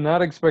 I did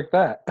not expect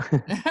that.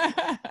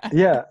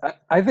 Yeah,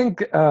 I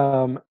think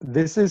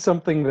this is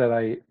something that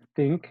I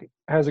think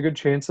has a good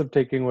chance of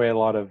taking away a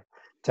lot of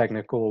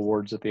technical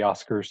awards at the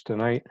Oscars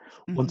tonight.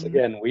 Once Hmm.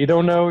 again, we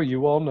don't know.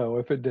 You all know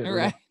if it did All or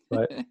right.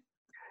 not. But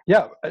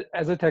yeah,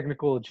 as a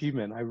technical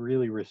achievement, I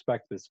really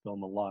respect this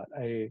film a lot.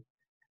 I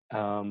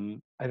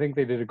think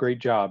they did a great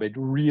job. It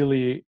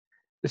really,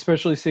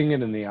 especially seeing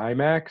it in the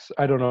IMAX.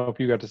 I don't know if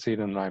you got to see it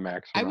in an IMAX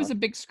or I was not. a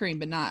big screen,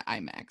 but not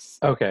IMAX.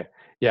 Okay.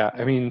 Yeah,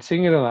 I mean,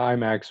 seeing it in the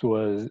IMAX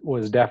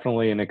was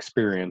definitely an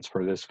experience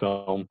for this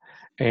film,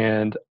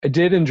 and I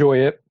did enjoy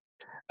it.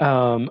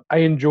 I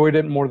enjoyed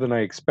it more than I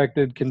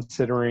expected,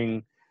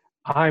 considering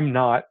I'm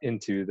not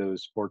into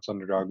those sports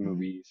underdog Hmm.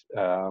 movies.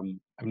 I'm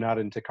not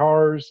into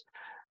Cars.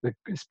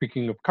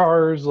 Speaking of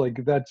Cars,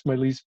 like that's my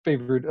least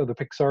favorite of the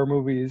Pixar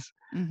movies.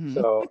 Hmm.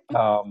 So,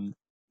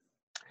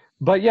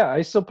 but yeah,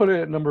 I still put it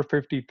at number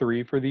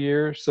 53 for the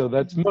year. So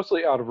that's Hmm.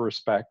 mostly out of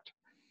respect,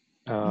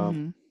 um,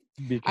 Hmm.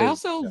 I because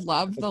also yeah, I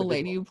love think the they did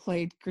lady well. who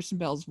played Kristen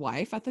Bell's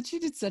wife. I thought she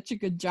did such a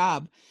good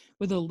job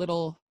with a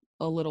little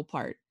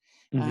part.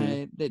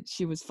 Hmm. That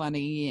she was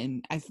funny,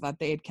 and I thought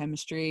they had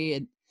chemistry.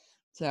 And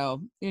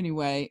so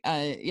anyway,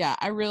 yeah,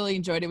 I really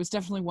enjoyed it. It was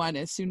definitely one.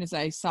 As soon as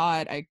I saw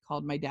it, I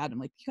called my dad. I'm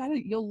like,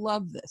 you'll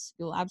love this.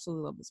 You'll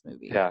absolutely love this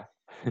movie. Yeah.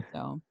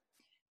 So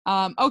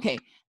okay.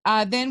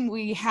 Then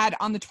we had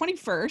on the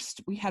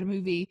 21st, we had a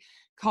movie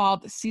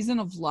called Season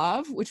of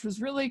Love, which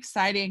was really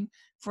exciting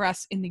for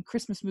us in the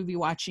Christmas movie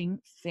watching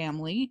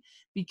family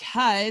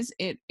because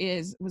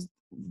was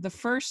the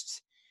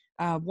first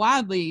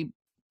wide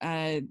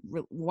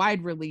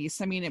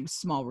release. I mean, it was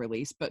small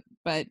release, but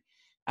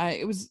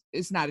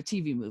it's not a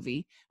TV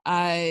movie.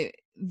 That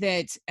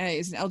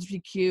is an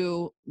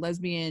LGBTQ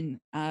lesbian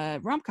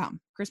rom com,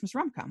 Christmas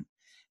rom com.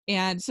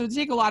 And so to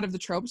take a lot of the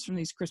tropes from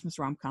these Christmas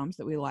rom coms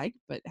that we like,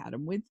 but had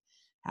them with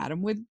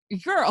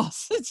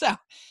girls. So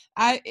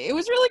it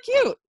was really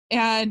cute,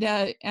 and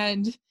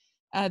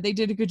they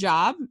did a good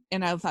job.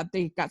 And I thought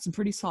they got some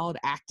pretty solid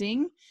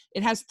acting.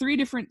 It has 3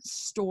 different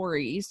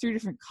stories, 3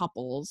 different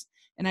couples,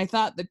 and I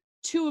thought the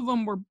 2 of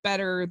them were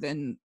better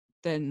than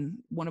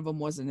one of them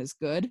wasn't as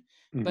good.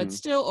 But Hmm.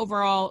 still,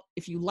 overall,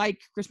 if you like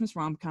Christmas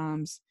rom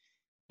coms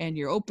and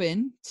you're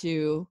open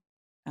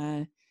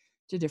uh,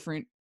 to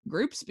different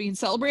groups being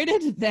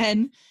celebrated,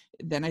 then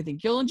I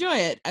think you'll enjoy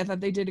it. I thought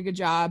they did a good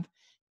job,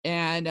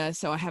 and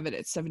so I have it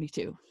at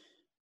 72.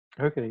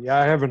 Okay. Yeah,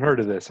 I haven't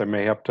heard of this. I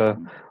may have to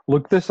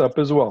look this up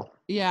as well.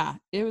 Yeah,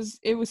 it was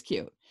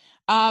cute.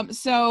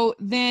 So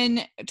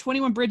then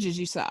 21 Bridges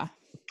you saw.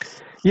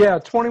 Yeah,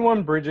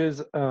 21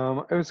 Bridges,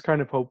 I was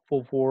kind of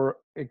hopeful for.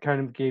 It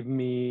kind of gave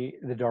me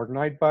the Dark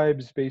Knight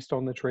vibes based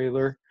on the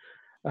trailer.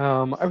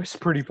 I was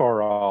pretty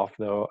far off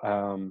though.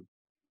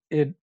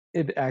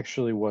 It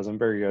actually wasn't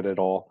very good at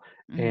all.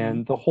 Mm-hmm.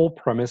 And the whole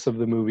premise of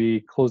the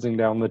movie, closing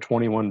down the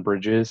 21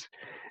 bridges,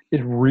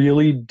 it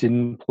really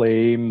didn't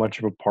play much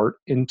of a part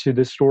into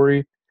the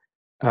story.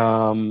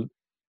 Um,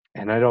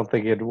 and I don't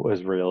think it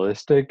was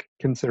realistic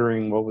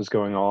considering what was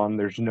going on.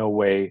 There's no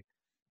way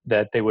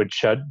that they would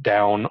shut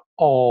down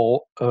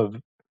all of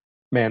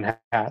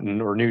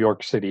Manhattan or New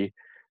York City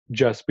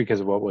just because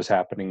of what was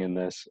happening in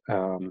this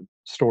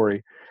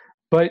story.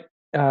 But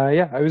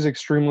yeah, I was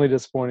extremely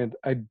disappointed.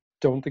 I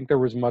don't think there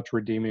was much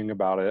redeeming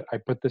about it. I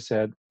put this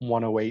at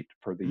 108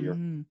 for the year.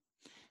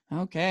 Mm-hmm.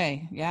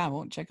 Okay. Yeah, I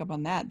won't check up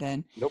on that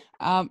then. Nope.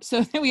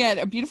 So then we had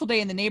A Beautiful Day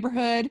in the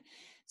Neighborhood.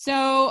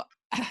 So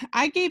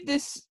I gave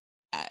this.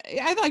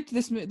 I liked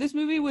this movie. This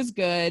movie was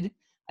good.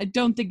 I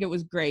don't think it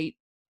was great.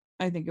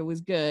 I think it was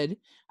good.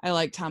 I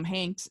like Tom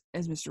Hanks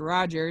as Mr.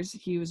 Rogers.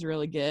 He was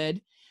really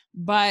good.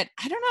 But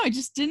I don't know. I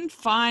just didn't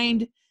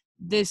find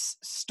this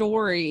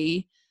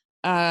story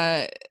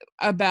uh,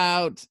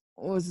 about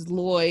what was it,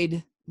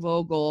 Lloyd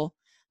Vogel.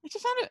 I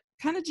just found it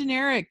kind of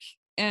generic,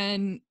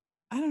 and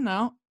I don't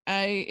know.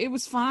 It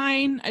was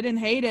fine. I didn't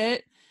hate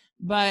it,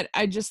 but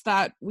I just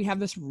thought we have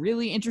this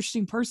really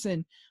interesting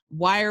person.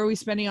 Why are we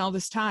spending all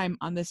this time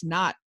on this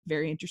not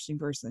very interesting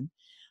person?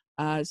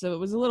 So it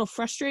was a little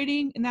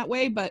frustrating in that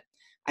way, but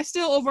I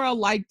still overall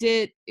liked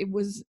it. It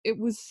was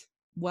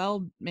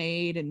well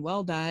made and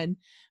well done.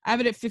 I have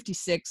it at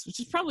 56, which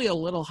is probably a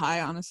little high,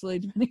 honestly,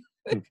 depending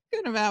on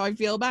kind of how I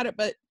feel about it.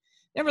 But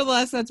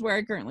nevertheless, that's where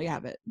I currently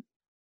have it.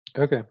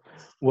 Okay.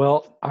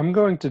 Well, I'm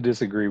going to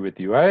disagree with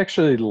you. I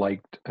actually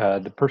liked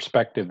the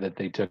perspective that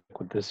they took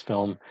with this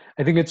film.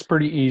 I think it's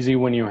pretty easy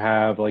when you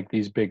have like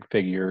these big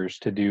figures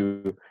to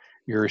do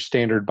your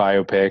standard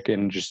biopic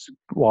and just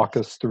walk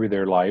us through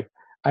their life.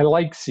 I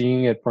like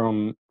seeing it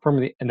from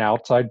an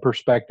outside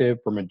perspective,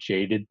 from a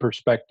jaded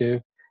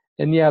perspective.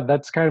 And yeah,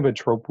 that's kind of a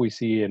trope we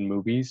see in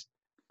movies,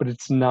 but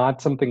it's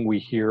not something we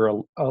hear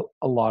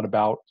a lot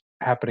about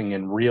happening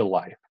in real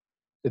life.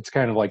 It's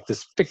kind of like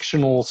this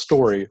fictional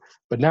story,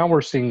 but now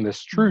we're seeing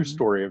this true Mm-hmm.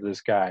 story of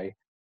this guy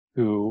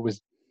who was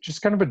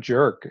just kind of a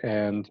jerk,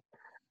 and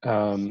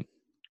um,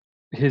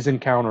 his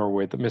encounter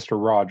with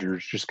Mr.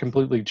 Rogers just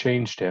completely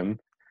changed him,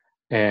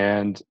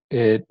 and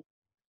it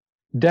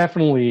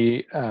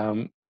definitely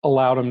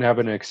allowed him to have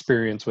an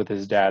experience with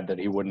his dad that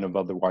he wouldn't have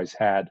otherwise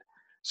had.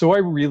 So I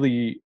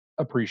really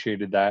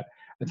appreciated that.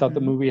 I thought the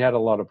Mm-hmm. movie had a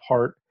lot of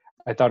heart.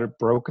 I thought it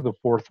broke the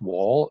fourth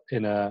wall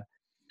in a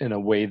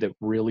way that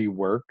really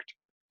worked.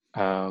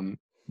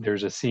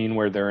 There's a scene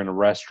where they're in a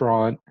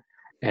restaurant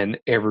and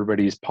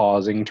everybody's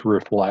pausing to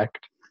reflect,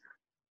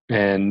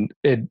 and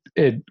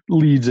it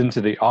leads into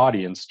the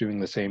audience doing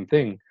the same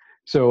thing.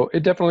 So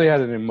it definitely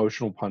had an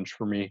emotional punch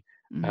for me.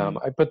 Mm-hmm.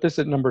 I put this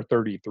at number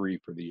 33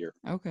 for the year.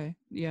 Okay.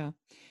 Yeah.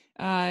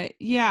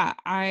 Yeah,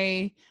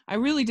 I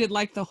really did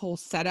like the whole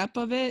setup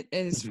of it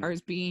as Mhm. far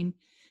as being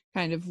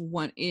kind of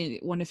one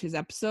of his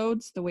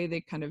episodes. The way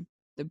they kind of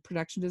the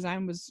production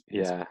design was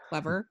Yeah.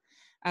 clever.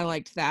 I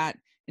liked that.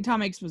 And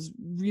Tom Hanks was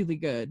really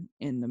good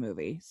in the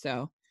movie.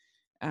 So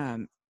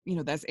um,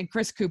 that's and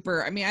Chris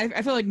Cooper. I mean,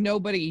 I feel like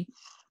nobody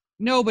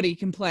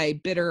can play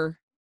bitter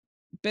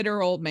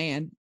old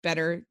man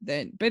better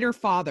than bitter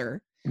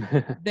father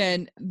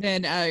than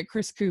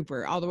Chris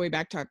Cooper, all the way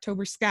back to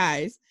October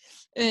Skies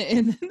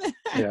in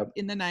Yeah.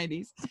 in the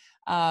 90s.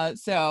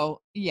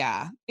 So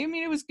yeah, I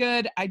mean it was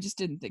good. I just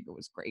didn't think it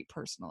was great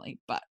personally,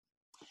 but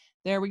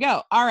there we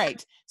go. All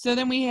right. So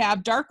then we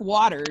have Dark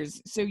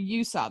Waters. So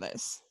you saw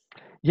this.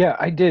 Yeah,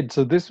 I did.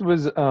 So this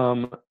was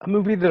a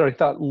movie that I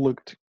thought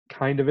looked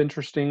kind of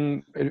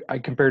interesting. I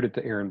compared it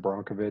to Aaron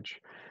Brockovich,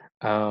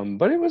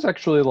 but it was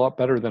actually a lot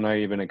better than I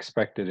even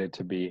expected it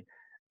to be.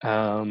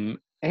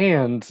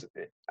 And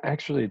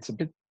actually, it's a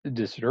bit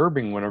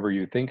disturbing whenever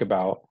you think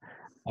about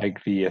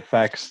like the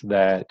effects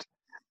that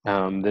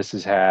this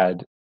has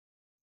had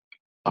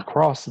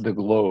across the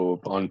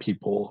globe on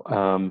people.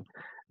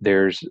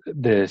 There's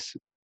this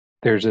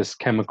there's this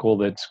chemical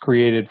that's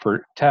created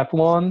for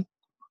Teflon,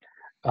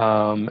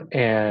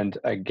 and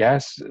I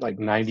guess like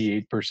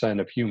 98%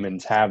 of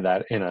humans have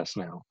that in us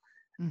now.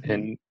 Mm-hmm.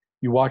 And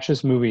you watch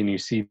this movie and you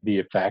see the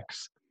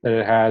effects that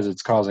it has.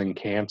 It's causing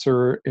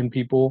cancer in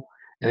people,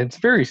 and it's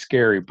very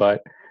scary.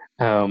 But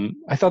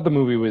I thought the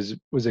movie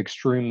was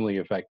extremely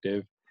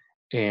effective,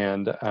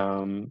 and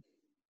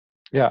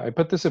yeah, I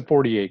put this at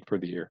 48 for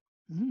the year.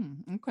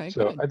 Okay,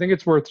 So good. I think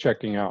it's worth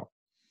checking out.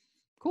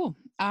 Cool.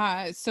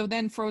 So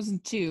then Frozen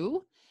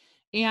 2.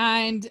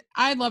 And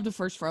I love the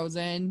first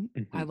Frozen.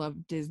 I Mhm.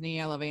 love Disney.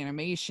 I love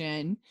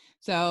animation.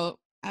 So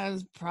I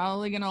was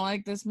probably gonna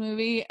like this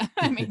movie.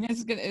 I mean,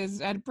 it's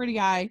at a pretty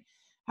high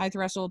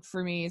threshold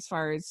for me as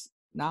far as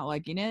not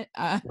liking it.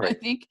 I Right.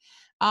 think.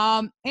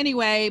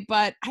 Anyway,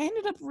 but I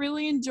ended up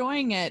really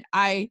enjoying it.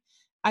 I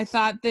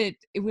thought that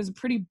it was a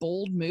pretty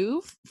bold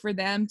move for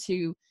them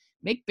to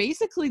make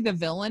basically the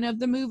villain of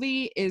the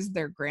movie is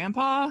their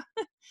grandpa.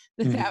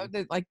 Mhm.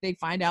 that like they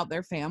find out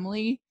their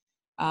family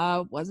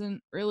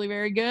wasn't really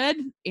very good,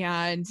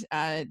 and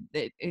that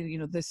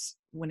this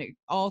when it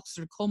all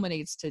sort of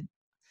culminates to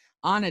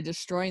Anna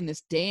destroying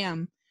this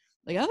dam,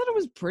 like I thought it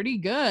was pretty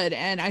good,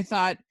 and I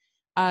thought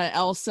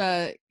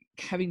Elsa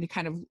having to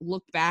kind of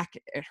look back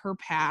at her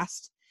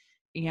past,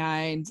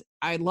 and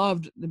I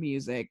loved the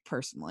music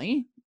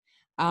personally.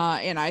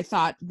 And I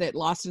thought that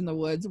Lost in the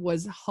Woods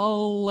was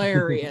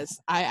hilarious.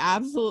 I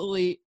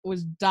absolutely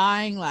was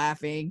dying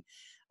laughing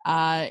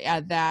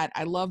at that.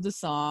 I love the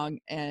song,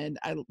 and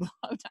I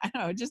loved, I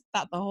don't know, I just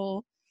thought the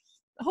whole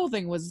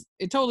thing was,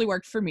 it totally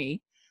worked for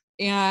me.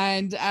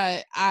 And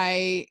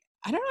I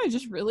don't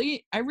know,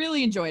 I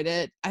really enjoyed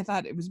it. I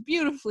thought it was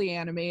beautifully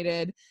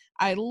animated.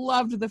 I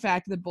loved the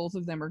fact that both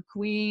of them are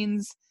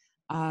queens.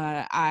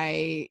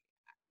 I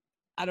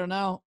don't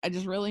know, I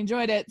just really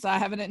enjoyed it, so I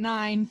have it at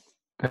 9.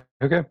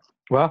 Okay.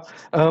 Well,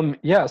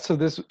 yeah, so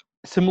this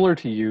similar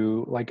to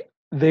you, like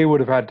they would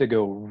have had to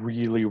go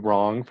really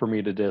wrong for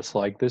me to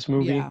dislike this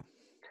movie. Yeah.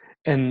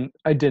 And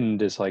I didn't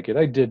dislike it.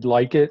 I did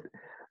like it,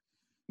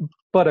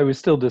 but I was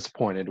still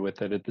disappointed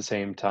with it at the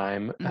same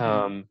time.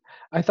 Hmm.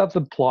 I thought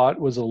the plot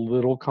was a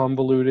little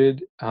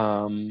convoluted.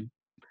 And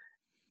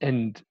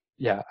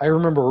yeah, I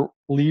remember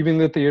leaving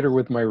the theater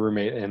with my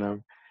roommate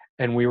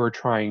and we were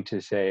trying to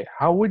say,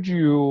 how would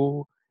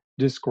you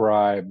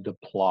describe the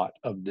plot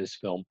of this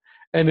film?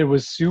 And it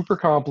was super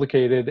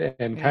complicated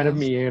and kind of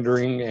Yeah.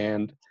 meandering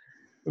and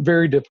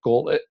very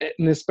difficult,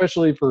 and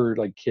especially for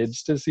like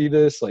kids to see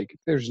this. Like,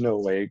 there's no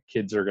way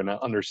kids are gonna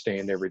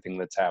understand everything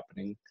that's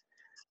happening.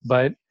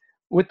 But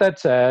with that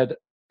said,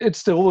 it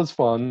still was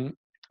fun.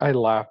 I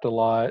laughed a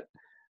lot.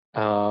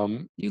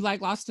 Um, You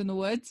like Lost in the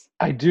Woods?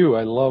 I do.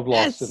 I love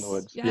Lost in the Yes.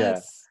 Woods. Yeah.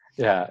 Yes.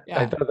 Yeah. I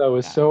Yeah. thought that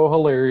was Yeah. so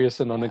hilarious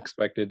and Yeah.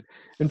 unexpected.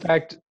 In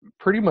fact,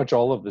 pretty much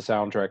all of the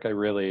soundtrack I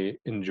really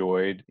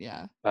enjoyed.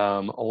 Yeah.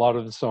 A lot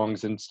of the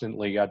songs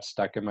instantly got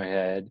stuck in my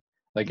head.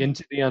 Like Mhm.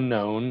 Into the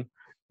Unknown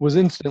was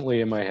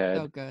instantly in my So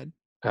head. good.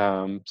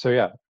 So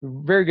yeah,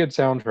 very good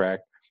soundtrack.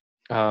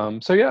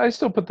 So yeah, I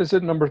still put this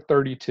at number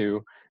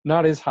 32.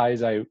 Not as high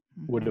as I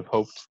would Mhm. have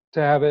hoped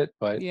to have it,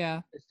 but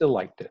Yeah. I still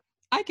liked it.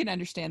 I can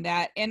understand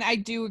that, and I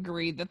do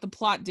agree that the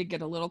plot did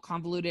get a little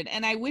convoluted,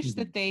 and I wish Mhm.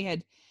 that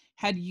they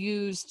had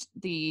used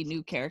the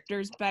new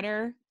characters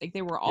better. Like,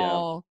 they were Yeah.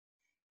 all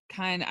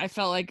I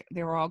felt like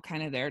they were all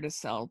kind of there to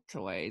sell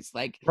toys.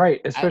 Like,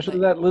 Right, I especially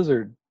like that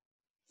lizard.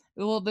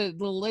 well, the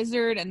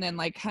lizard, and then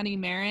like Honey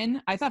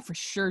Marin. I thought for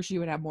sure she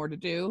would have more to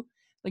do.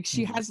 Like,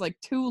 she Mhm. has like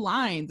 2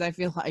 lines, I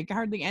feel like,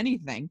 hardly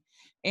anything.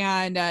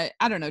 And I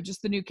don't know,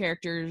 just the new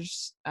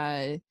characters,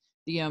 the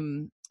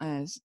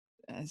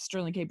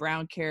Sterling K.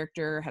 Brown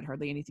character had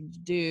hardly anything to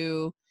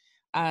do.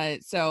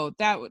 So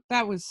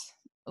that was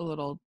a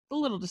little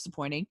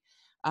disappointing.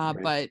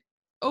 Right. But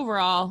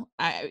overall,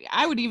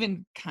 I would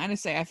even kind of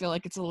say I feel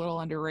like it's a little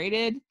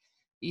underrated,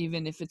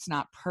 even if it's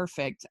not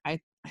perfect. I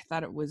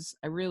thought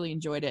I really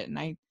enjoyed it, and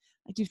I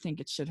do think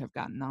it should have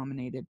gotten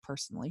nominated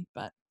personally,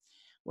 but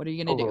what are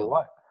you gonna Over do?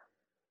 what?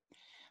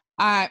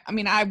 I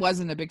mean, I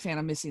wasn't a big fan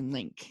of Missing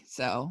Link,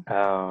 so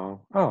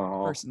Oh.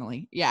 Oh.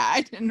 personally, yeah,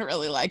 I didn't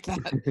really like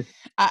that.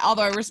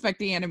 Although I respect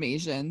the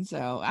animation,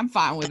 so I'm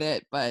fine with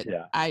it, but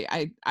Yeah.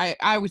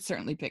 I would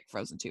certainly pick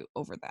Frozen 2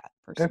 over that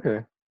personally.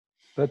 Okay.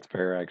 That's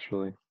fair,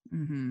 actually.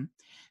 Hmm.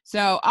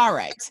 So, all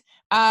right.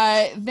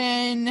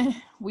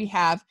 Then we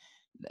have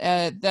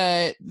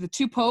the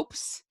Two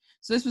Popes.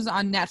 So this was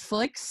on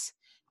Netflix,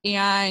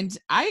 and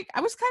I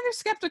was kind of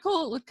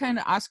skeptical. It looked kind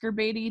of Oscar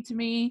baity to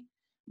me,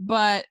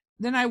 but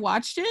then I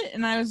watched it,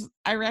 and I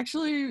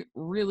actually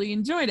really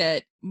enjoyed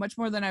it much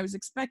more than I was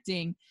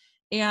expecting.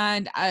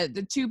 And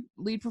the two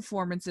lead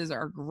performances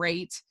are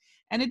great,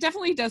 and it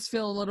definitely does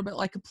feel a little bit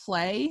like a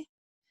play,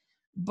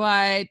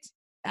 but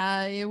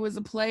it was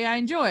a play I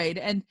enjoyed.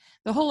 And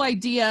the whole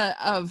idea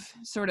of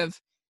sort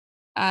of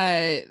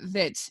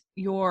that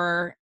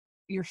your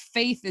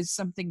faith is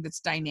something that's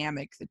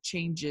dynamic, that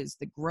changes,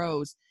 that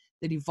grows,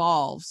 that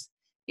evolves,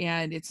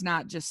 and it's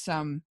not just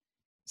some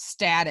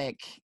static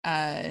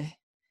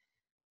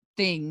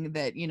thing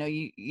that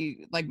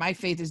you like. My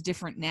faith is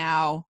different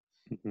now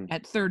Mhm.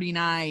 at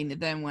 39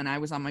 than when I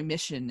was on my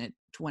mission at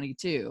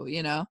 22,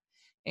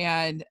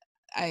 and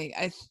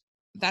I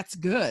that's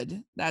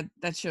good. That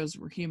shows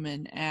we're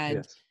human, and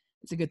Yes.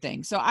 it's a good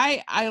thing. So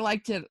I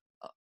liked it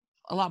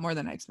a lot more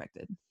than I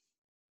expected.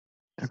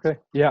 Okay.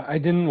 Yeah, I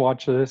didn't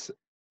watch this.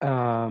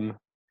 Um,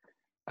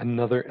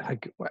 another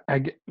like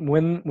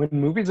when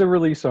movies are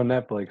released on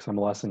Netflix, I'm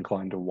less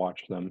inclined to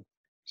watch them.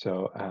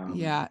 So,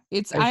 Yeah,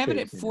 I I have it should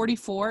have at seen it.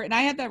 44, and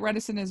I had that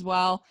reticent as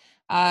well.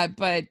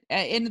 But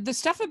and the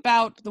stuff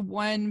about the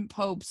one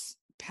pope's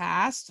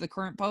past, the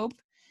current pope,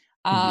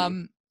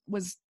 Mhm.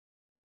 was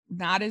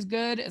not as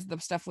good as the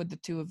stuff with the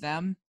two of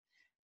them.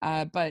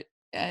 But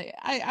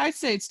I'd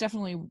say it's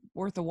definitely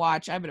worth a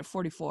watch. I have it at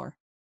 44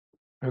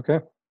 Okay.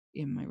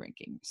 in my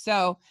ranking.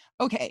 So,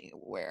 okay,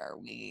 where are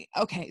we?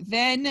 Okay,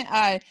 then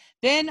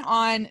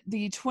on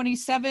the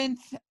 27th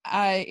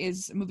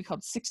is a movie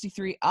called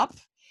 63 Up,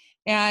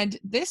 and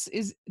this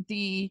is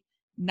the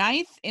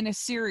ninth in a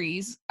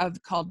series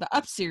of called the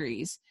Up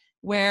series,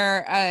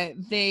 where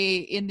they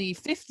in the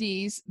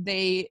 50s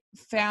they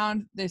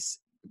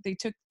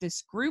took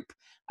this group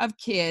of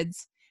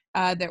kids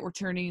that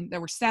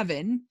were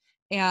 7,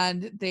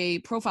 and they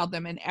profiled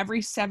them. And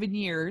every 7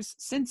 years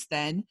since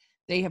then,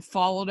 they have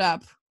followed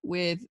up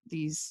with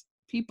these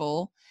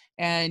people.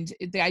 And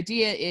the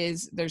idea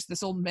is there's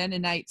this old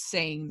Mennonite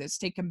saying that's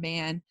take a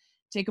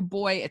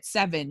boy at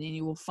 7 and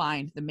you will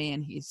find the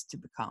man he's to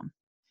become.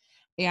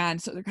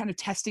 And so they're kind of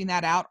testing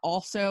that out.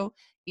 Also,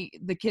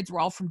 the kids were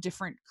all from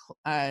different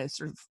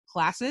sort of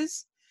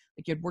classes.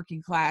 Like you had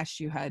working class,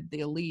 you had the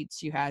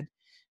elites, you had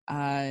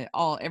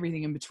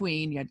everything in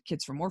between. You had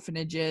kids from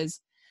orphanages,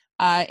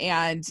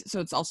 and so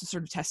it's also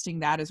sort of testing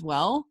that as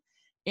well.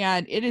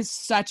 And it is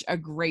such a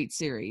great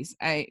series.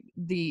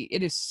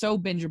 It is so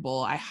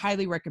bingeable. I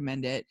highly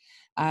recommend it.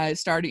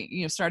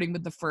 Starting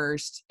with the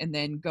first and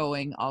then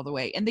going all the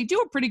way. And they do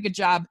a pretty good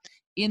job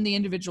in the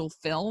individual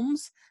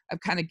films of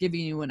kind of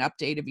giving you an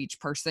update of each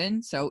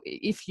person. So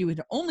if you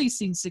had only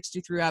seen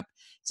 63 Up,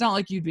 it's not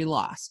like you'd be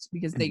lost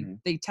because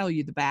they tell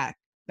you the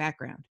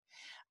background.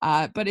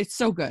 But it's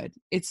so good.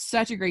 It's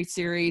such a great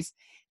series,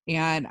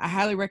 and I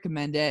highly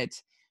recommend it.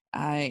 So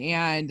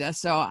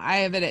I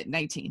have it at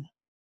 19.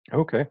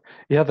 Okay.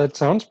 Yeah, that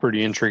sounds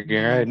pretty intriguing.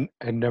 Mhm.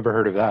 I'd never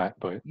heard of that,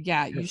 but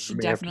Yeah, yeah, you I should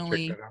may have to check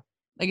definitely, that out.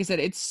 like I said,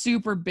 it's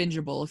super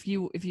bingeable.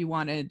 If you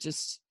want to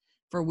just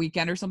for a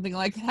weekend or something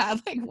like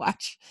that, like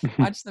watch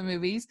the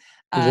movies.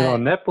 Is it Uh,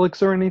 on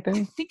Netflix or I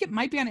anything? think it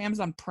might be on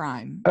Amazon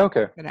Prime.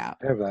 Okay. Check it out.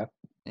 I have that.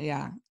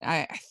 Yeah,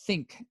 I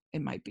think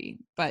it might be,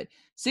 but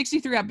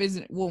 63 Up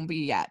won't be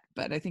yet,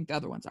 but I think the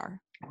other ones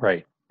are.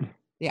 Right.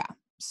 Yeah.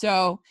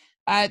 So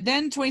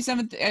then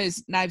 27th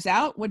is Knives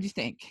Out. What do you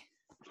think?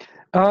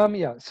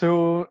 Yeah,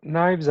 so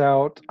Knives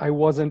Out, I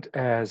wasn't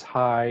as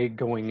high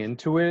going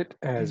into it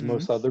as Mm-hmm.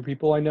 most other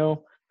people I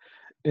know.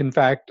 In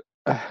fact,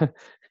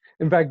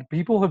 in fact,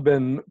 people have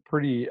been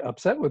pretty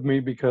upset with me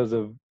because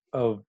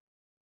of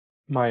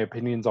my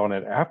opinions on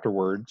it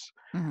afterwards.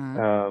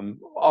 Uh-huh.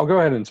 I'll go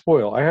ahead and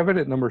spoil. I have it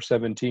at number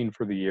 17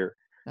 for the year.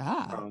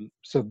 Ah,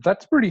 So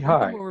that's pretty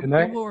high. And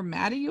people were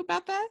mad at you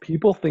about that?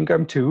 people think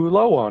I'm too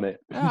low on it.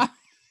 Oh,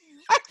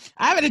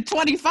 I have it at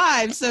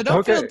 25, so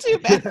don't feel Okay. too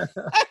bad.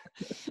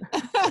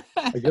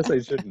 I guess I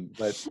shouldn't,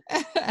 but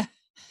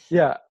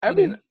yeah, I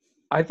mean, Funny.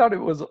 I thought it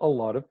was a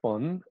lot of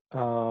fun.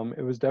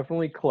 It was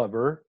definitely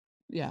clever.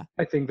 Yeah.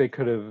 I think they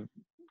could have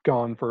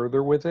gone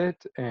further with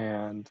it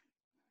and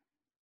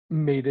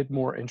made it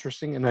more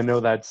interesting. And I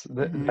know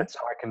Mm-hmm. that's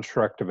not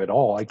constructive at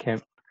all.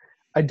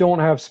 I don't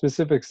have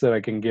specifics that I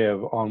can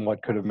give on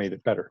what could have made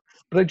it better,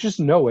 but I just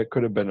know it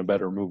could have been a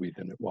better movie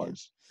than it Yeah.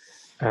 was.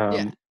 Yeah.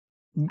 Um,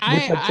 with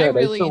that said,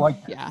 I still like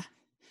it. Yeah.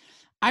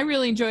 I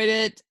really enjoyed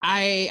it.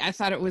 I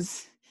thought it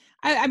was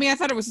I mean I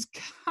thought it was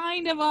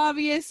kind of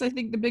obvious. I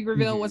think the big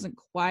reveal Mhm. wasn't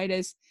quite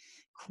as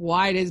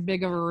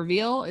big of a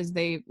reveal as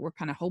they were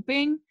kind of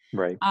hoping.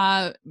 Right.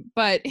 Uh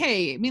but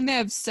hey, I mean they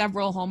have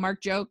several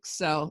Hallmark jokes,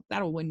 so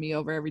that'll win me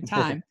over every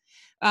time.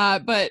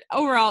 But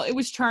overall it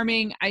was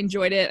charming. I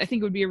enjoyed it. I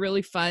think it would be a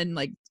really fun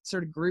like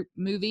sort of group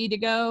movie to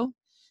go.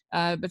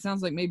 But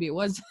sounds like maybe it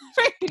was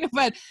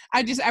but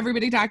I just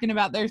everybody talking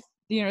about their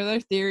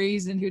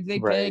theories and who they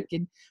pick Right.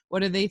 and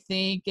what do they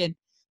think, and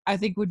I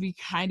think would be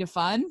kind of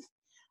fun.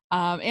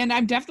 And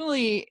I'm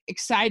definitely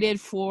excited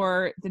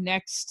for the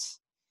next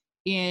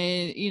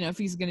if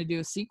he's going to do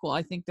a sequel.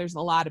 I think there's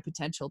a lot of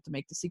potential to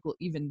make the sequel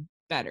even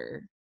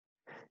better.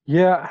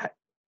 Yeah,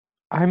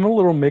 I'm a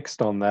little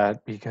mixed on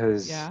that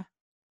because Yeah.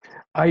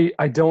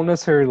 I don't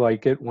necessarily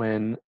like it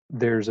when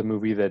there's a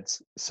movie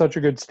that's such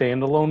a good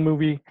standalone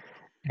movie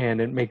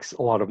and it makes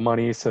a lot of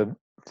money, so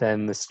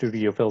then the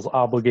studio feels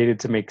obligated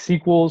to make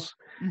sequels.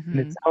 And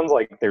it Hmm. sounds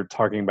like they're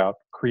talking about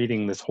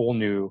creating this whole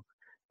new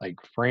like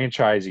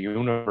franchise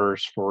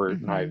universe for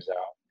Hmm. Knives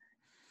Out.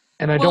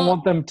 And I don't Well,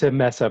 want them to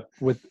mess up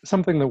with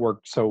something that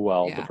worked so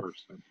well the yeah.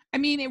 first time. I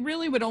mean, it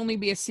really would only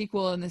be a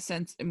sequel in the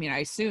sense, I mean, I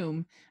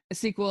assume a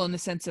sequel in the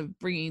sense of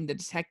bringing the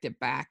detective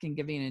back and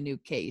giving a new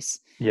case.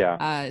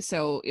 Yeah.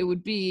 So it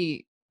would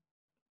be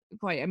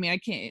quite, I mean, I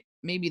can't,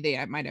 maybe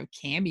they might have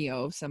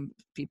cameo of some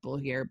people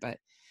here, but,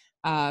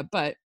 Yeah,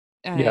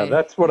 uh,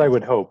 that's what I yeah.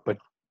 would hope, but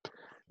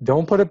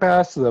don't put it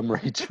past them,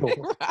 Rachel.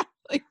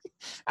 Probably,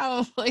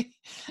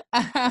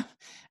 probably.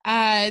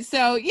 Uh,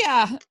 so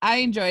yeah, I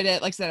enjoyed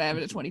it. Like I said, I have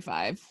it at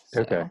 25.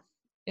 Okay. So,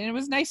 and it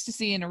was nice to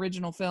see an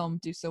original film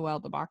do so well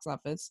at the box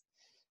office.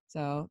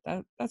 So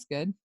that's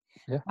good.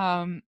 Yeah,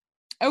 Um,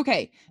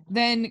 okay,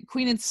 then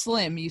Queen and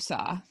Slim you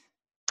saw.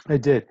 I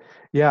did.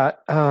 Yeah,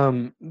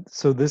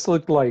 so this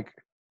looked like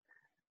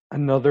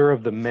another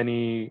of the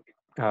many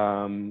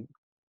um,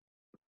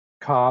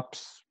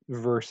 cops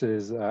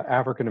versus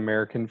African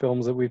American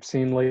films that we've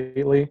seen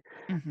lately.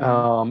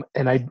 Mm-hmm.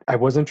 And I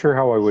wasn't sure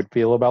how I would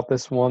feel about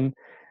this one.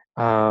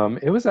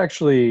 It was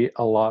actually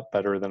a lot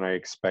better than I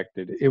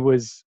expected. It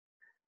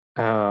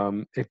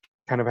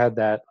kind of had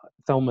that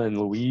Thelma and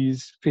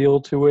Louise feel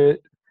to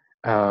it.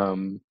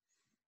 Um,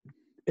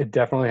 it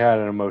definitely had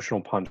an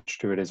emotional punch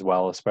to it as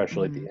well,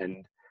 especially at Mm-hmm. the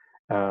end.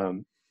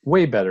 Um,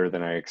 Way better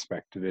than I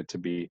expected it to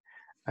be.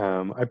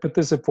 I put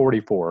this at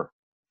 44.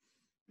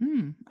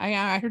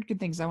 I heard good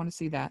things. I want to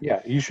see that.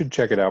 Yeah, you should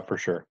check it out for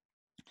sure.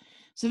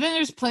 So then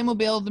there's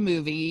Playmobil the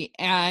movie,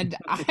 and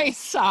I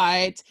saw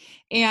it,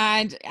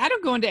 and I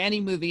don't go into any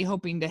movie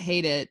hoping to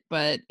hate it,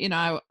 but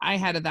I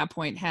had at that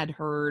point had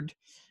heard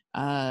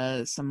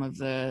some of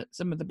the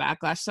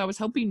backlash, so I was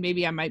hoping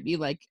maybe I might be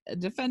like a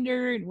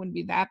defender, it wouldn't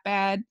be that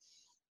bad,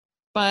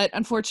 but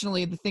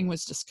unfortunately the thing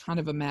was just kind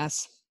of a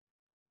mess.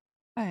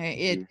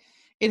 It Mhm.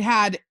 it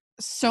had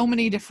so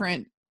many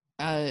different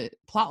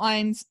plot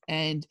lines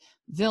and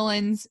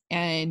villains,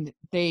 and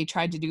they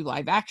tried to do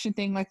live action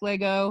thing like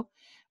Lego,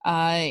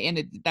 and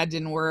that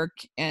didn't work.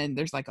 And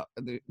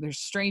there's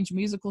strange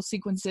musical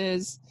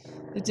sequences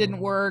that didn't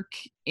work,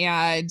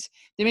 and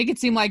they make it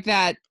seem like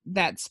that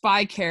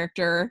spy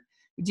character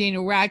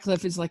Daniel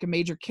Radcliffe is like a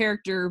major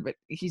character, but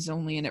he's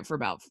only in it for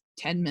about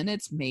 10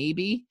 minutes,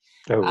 maybe.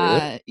 Oh,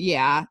 really?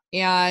 Yeah,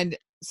 and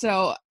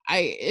so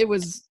it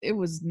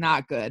was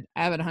not good.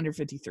 I have it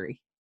 153.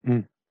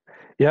 Mm.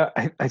 Yeah,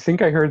 I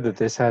think I heard that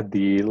this had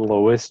the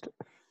lowest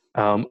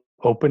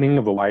opening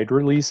of a wide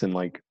release in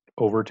like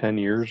over 10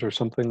 years or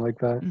something like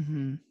that.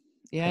 Hmm.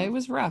 Yeah, Yeah. it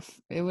was rough.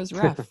 It was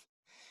rough.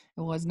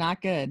 It was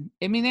not good.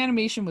 I mean, the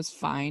animation was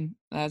fine.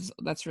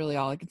 That's really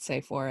all I could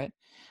say for it.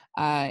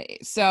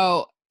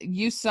 So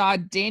you saw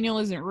Daniel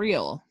Isn't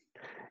Real.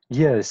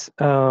 Yes,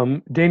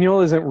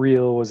 Daniel Isn't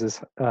Real was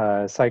this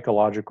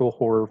psychological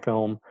horror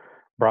film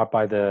brought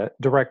by the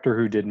director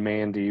who did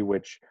Mandy,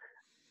 which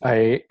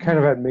I kind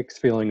of Mm, had mixed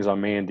feelings on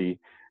Mandy.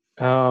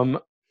 Um,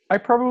 I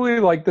probably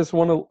like this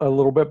one a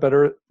little bit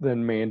better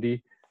than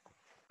Mandy.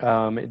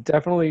 It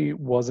definitely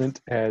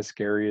wasn't as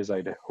scary as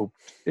I'd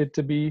hoped it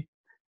to be,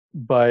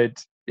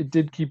 but it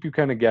did keep you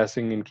kind of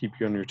guessing and keep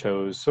you on your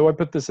toes. So I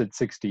put this at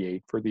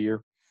 68 for the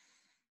year.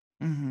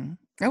 hmm.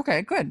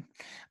 Okay, good.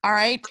 All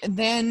right. And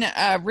then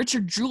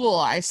Richard Jewell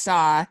I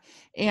saw.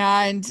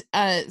 And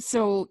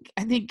so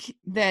I think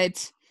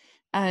that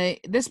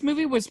this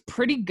movie was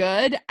pretty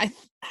good. I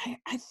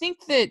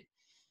think that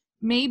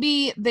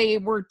maybe they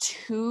were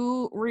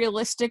too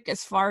realistic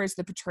as far as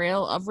the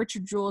portrayal of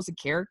Richard Jewell as a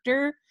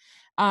character.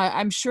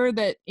 I'm sure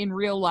that in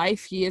real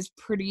life he is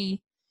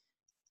pretty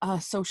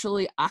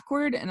socially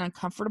awkward and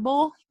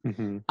uncomfortable.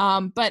 Hmm.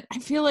 But I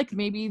feel like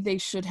maybe they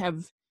should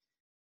have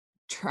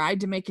tried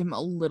to make him a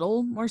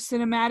little more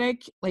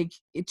cinematic. Like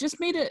it just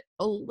made it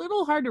a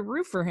little hard to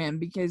root for him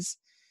because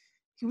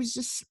he was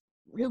just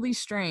really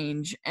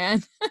strange.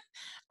 And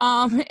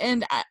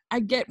I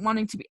get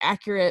wanting to be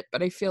accurate,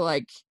 but I feel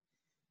like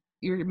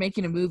you're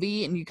making a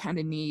movie and you kind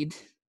of need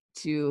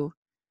to,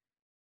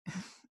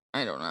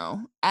 I don't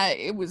know.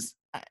 It was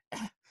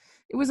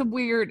a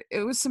weird,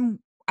 it was some,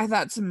 I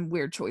thought some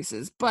weird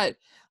choices, but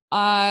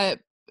uh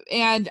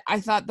and I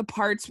thought the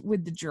parts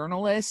with the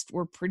journalist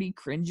were pretty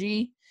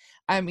cringy.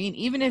 I mean,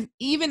 even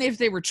if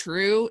they were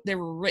true, they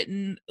were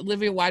written.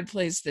 Olivia Wilde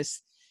plays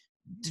this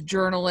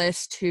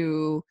journalist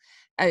who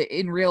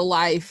in real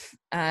life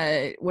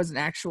was an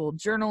actual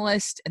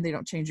journalist, and they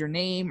don't change her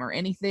name or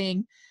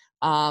anything.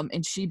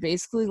 And she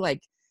basically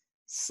like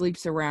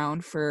sleeps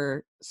around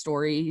for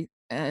story.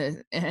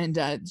 And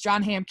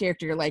John Hamm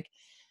character, like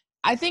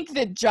I think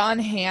that John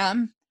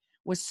Hamm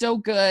was so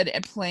good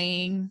at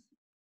playing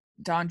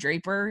Don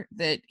Draper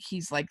that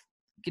he's like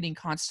getting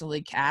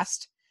constantly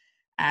cast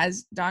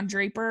as Don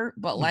Draper,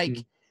 but Hmm.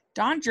 like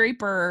Don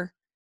Draper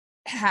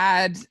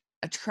had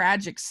a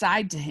tragic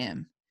side to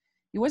him.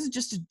 He wasn't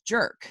just a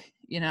jerk,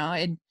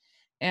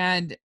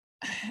 and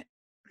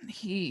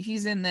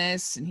he's in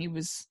this, and he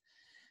was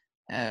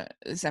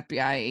this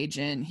FBI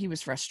agent. He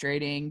was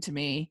frustrating to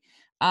me,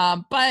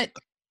 but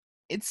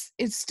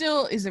it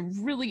still is a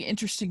really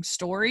interesting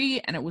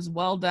story, and it was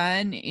well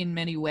done in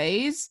many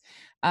ways.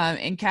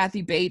 And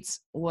Kathy Bates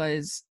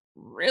was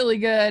really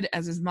good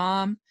as his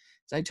mom,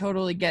 so I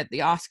totally get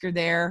the Oscar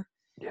there.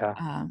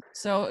 Yeah.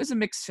 So it was a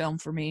mixed film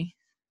for me.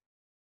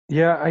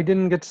 Yeah, I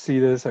didn't get to see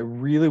this. I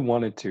really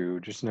wanted to,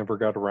 just never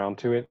got around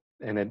to it,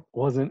 and it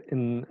wasn't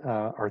in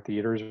our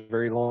theaters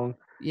very long.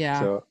 Yeah.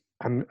 So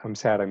I'm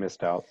sad I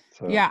missed out.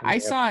 So Yeah, I I may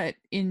have. saw it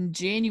in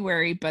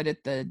January, but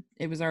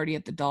it was already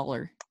at the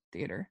Dollar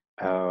Theater.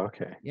 Oh,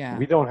 okay. Yeah.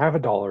 We don't have a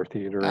dollar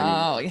theater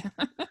Oh, anymore.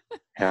 yeah.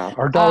 Yeah,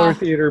 our dollar Uh,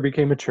 theater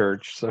became a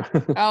church. So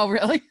oh,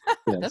 really?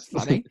 yes. That's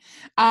funny.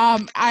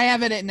 I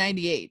have it at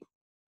 98.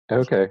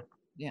 Okay.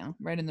 Yeah,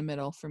 right in the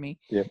middle for me.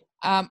 Yep.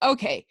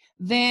 Okay.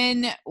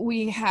 Then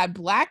we had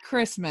Black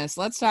Christmas.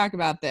 Let's talk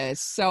about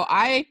this. So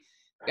I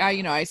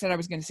said I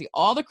was going to see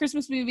all the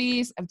Christmas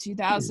movies of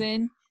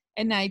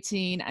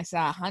 2019. I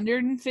saw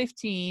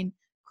 115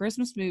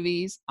 Christmas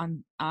movies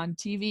on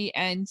TV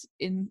and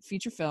in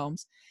feature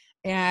films,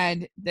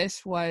 and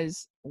this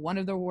was one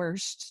of the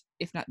worst,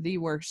 if not the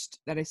worst,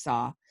 that I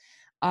saw.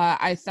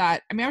 I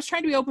thought, I mean, I was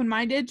trying to be open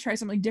minded, try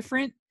something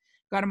different,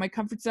 got out of my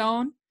comfort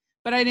zone,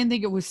 but I didn't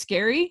think it was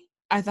scary.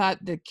 I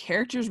thought the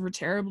characters were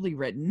terribly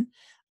written.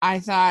 I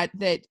thought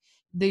that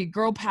the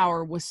girl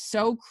power was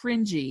so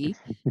cringy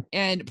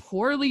and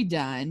poorly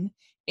done.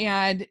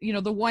 And,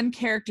 the one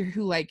character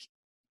who like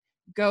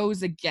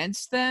goes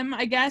against them,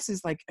 I guess,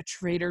 is like a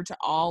traitor to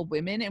all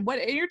women. And what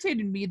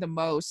irritated me the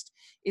most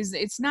is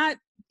it's not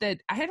that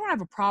I don't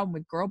have a problem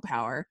with girl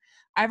power.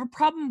 I have a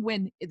problem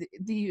when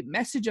the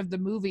message of the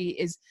movie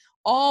is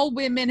all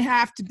women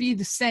have to be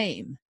the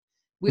same.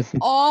 We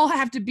all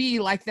have to be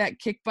like that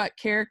kick butt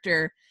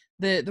character,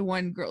 the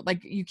one girl.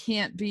 Like you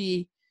can't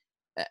be,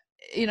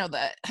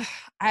 the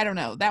I don't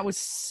know. That was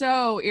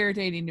so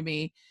irritating to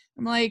me.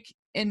 I'm like,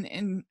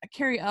 and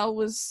Carrie L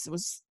was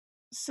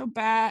so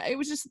bad. It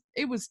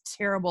was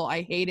terrible.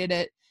 I hated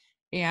it,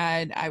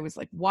 and I was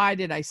like, why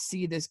did I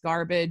see this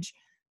garbage?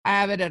 I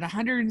have it at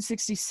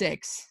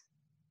 166.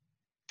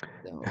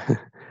 So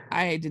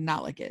I did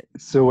not like it.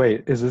 So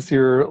wait, is this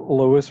your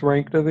lowest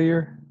ranked of the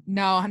year?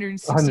 No,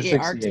 168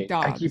 Arctic 168.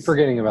 I keep Dogs.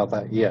 forgetting about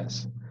that.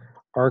 Yes.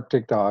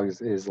 Arctic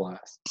Dogs is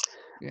last.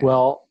 Yeah.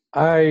 Well,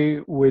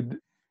 I think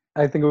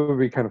it would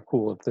be kind of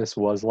cool if this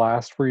was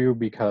last for you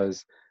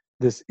because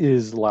this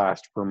is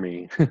last for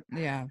me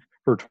Yeah.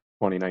 for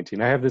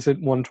 2019. I have this at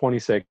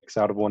 126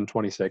 out of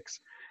 126.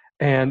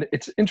 And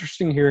it's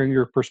interesting hearing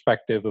your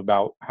perspective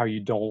about how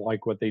you don't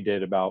like what they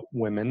did about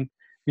women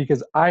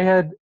because I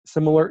had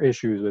similar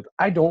issues with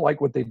I don't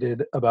like what they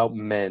did about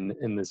men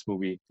in this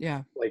movie.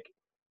 Yeah. Like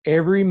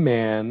every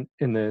man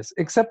in this,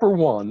 except for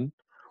one,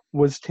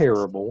 was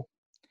terrible.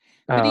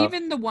 But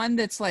even the one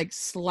that's like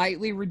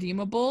slightly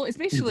redeemable is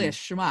basically a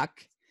schmuck.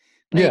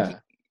 Like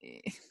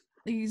yeah,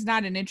 he's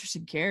not an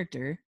interesting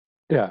character.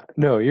 yeah.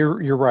 No,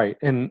 you're right,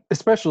 and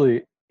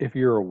especially if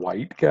you're a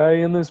white guy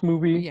in this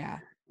movie, Yeah.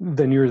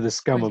 then you're the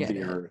scum of Forget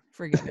the it. earth.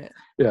 Forget it.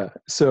 Yeah.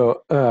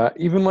 So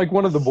even like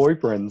one of the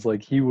boyfriends,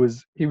 like he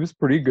was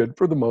pretty good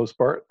for the most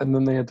part, and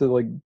then they had to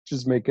like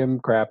just make him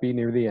crappy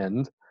near the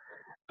end.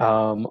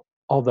 Um,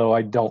 Although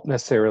I don't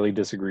necessarily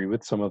disagree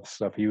with some of the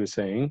stuff he was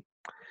saying.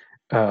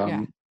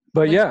 Yeah.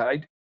 But Like yeah,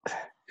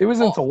 it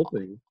was all,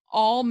 insulting.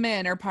 all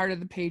men are part of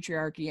the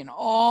patriarchy and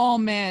all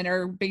men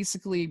are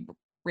basically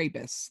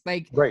rapists.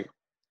 Like Right.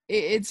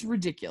 it's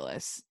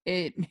ridiculous.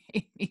 It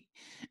made me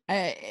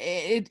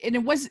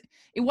it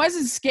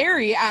wasn't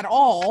scary at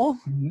all.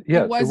 It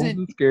Yes, it wasn't.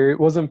 wasn't scary. It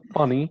wasn't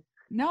funny.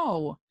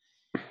 No.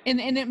 And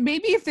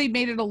maybe if they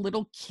made it a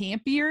little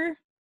campier,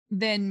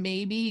 then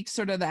maybe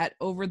sort of that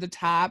over the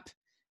top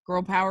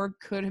girl power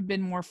could have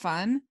been more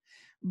fun.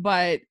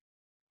 But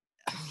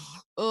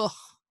ugh,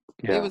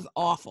 Yeah. it was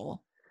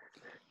awful.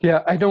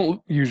 Yeah, I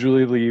don't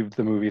usually leave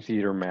the movie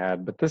theater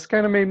mad, but this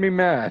kind of made me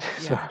mad.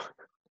 Yeah.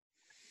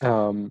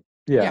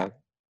 Yeah.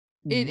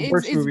 It's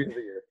Worst movie of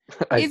the year,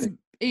 I it's think.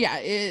 yeah,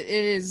 it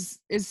is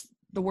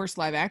the worst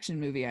live action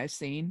movie I've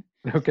seen.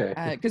 Okay.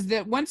 Because the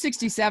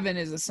 167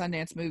 is a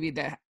Sundance movie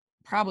that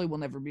probably will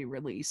never be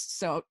released.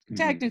 So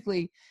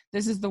technically,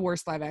 this is the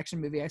worst live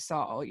action movie I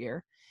saw all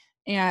year,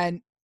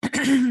 and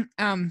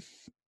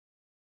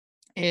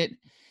it.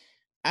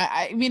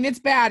 I mean, it's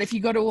bad if you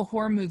go to a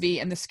horror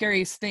movie and the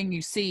scariest thing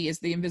you see is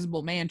the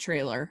Invisible Man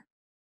trailer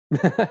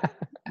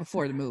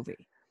before the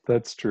movie.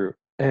 That's true.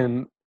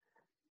 And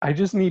I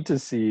just need to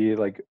see,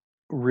 like,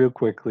 real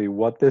quickly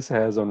what this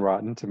has on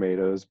Rotten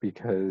Tomatoes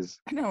because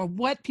I don't know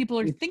what people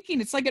are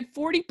thinking. It's like at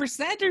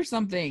 40% or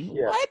something.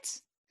 yeah, What?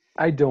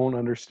 I don't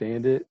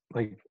understand it.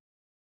 Like,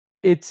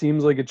 it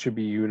seems like it should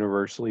be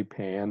universally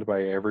panned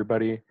by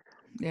everybody.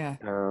 Yeah.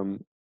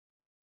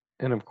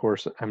 And of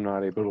course, I'm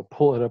not able to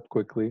pull it up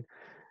quickly.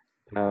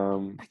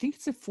 I think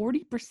it's at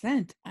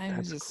 40%.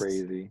 That's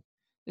crazy.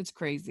 It's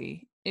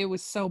crazy. It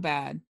was so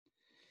bad.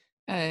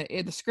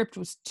 The script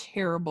was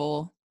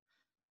terrible.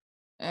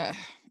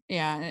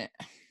 Yeah.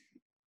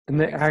 And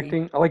the Crazy.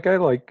 acting, like I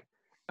like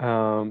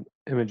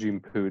Imogen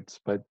Poots,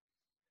 but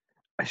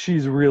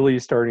she's really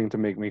starting to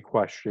make me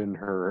question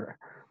her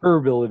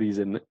abilities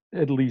in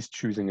at least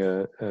choosing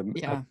a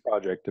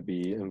project to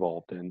be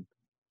involved in.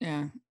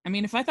 Yeah. I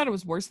mean, if I thought it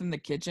was worse than The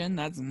Kitchen,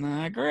 that's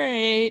not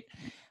great.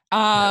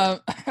 Yeah,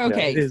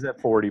 Okay. it is at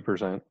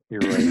 40%. You're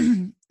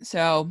right.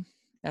 So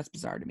that's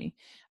bizarre to me.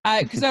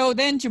 So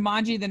then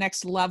Jumanji: The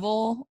Next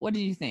Level. What do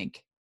you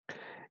think?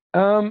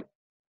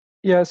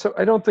 Yeah, so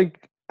I don't think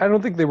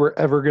they were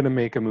ever going to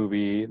make a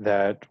movie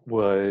that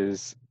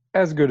was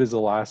as good as the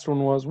last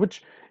one was,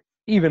 which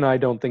even I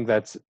don't think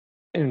that's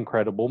an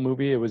incredible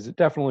movie. It was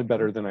definitely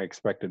better than I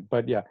expected.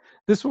 But yeah,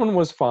 this one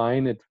was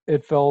fine.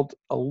 It felt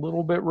a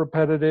little bit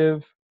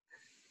repetitive.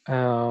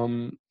 A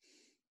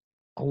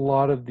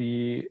lot of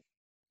the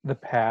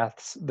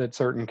paths that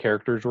certain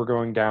characters were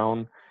going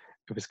down,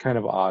 it was kind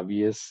of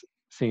obvious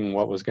seeing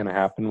what was going to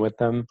happen with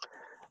them.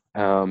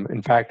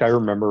 In fact, I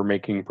remember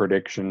making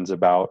predictions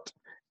about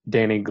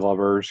Danny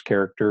Glover's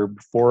character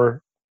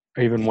before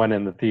I even went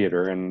in the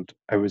theater, and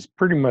I was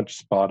pretty much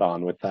spot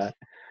on with that.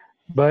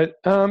 But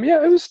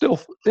yeah, it was still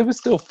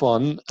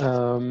fun.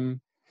 I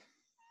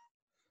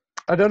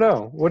don't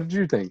know. What did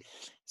you think?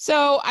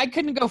 So I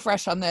couldn't go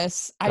fresh on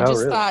this. I Oh, just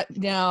really? thought,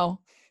 no,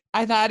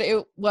 I thought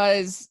it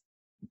was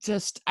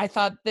just, I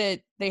thought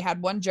that they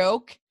had one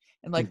joke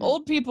and like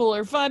old people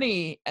are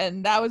funny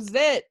and that was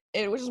it.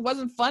 It just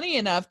wasn't funny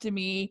enough to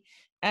me.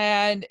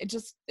 And it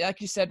just,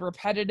 like you said,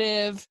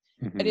 repetitive.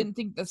 I didn't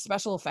think the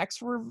special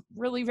effects were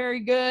really very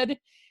good.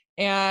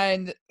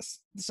 And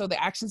so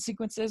the action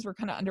sequences were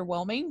kind of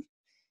underwhelming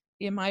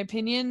in my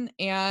opinion,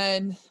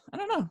 and I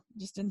don't know,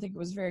 just didn't think it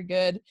was very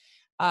good.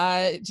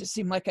 It just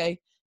seemed like a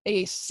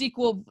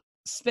sequel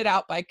spit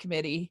out by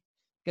committee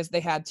because they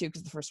had to,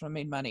 because the first one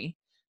made money.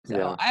 So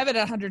Yeah. I have it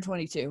at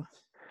 122.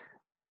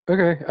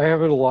 Okay, I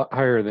have it a lot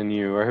higher than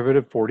you. I have it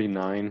at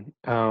 49.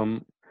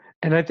 And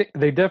I think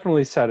they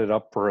definitely set it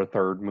up for a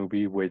third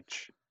movie,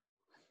 which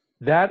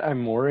that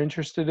I'm more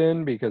interested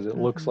in because it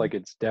looks Mm-hmm. like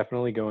it's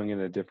definitely going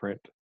in a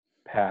different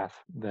path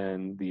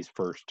than these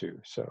first two.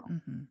 So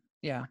Mm-hmm.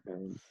 Yeah,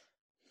 um,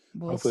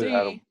 we'll hopefully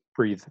that'll see.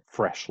 breathe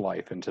fresh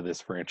life into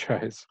this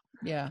franchise.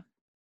 Yeah.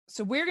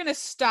 So we're gonna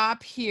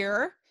stop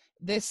here.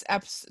 This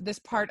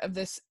part of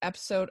this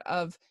episode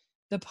of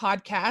the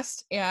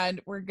podcast, and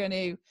we're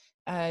gonna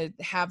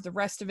have the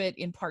rest of it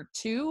in part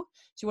 2.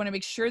 So you want to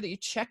make sure that you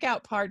check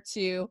out part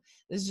 2.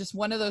 This is just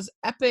one of those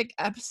epic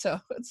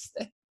episodes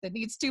that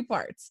needs 2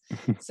 parts.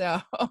 So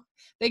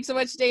thanks so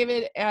much,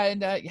 David,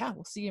 and yeah,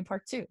 we'll see you in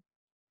part 2.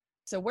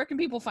 So where can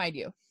people find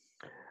you?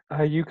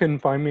 You can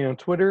find me on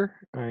Twitter.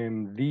 I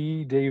am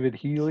the David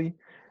Healy.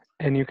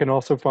 And you can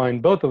also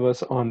find both of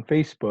us on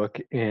Facebook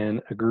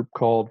in a group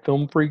called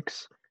Film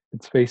Freaks.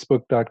 It's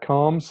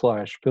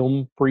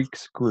facebook.com/Film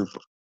Freaks Group.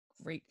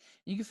 Great.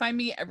 You can find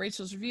me at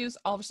Rachel's Reviews,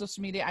 all of our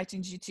social media,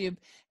 iTunes, YouTube,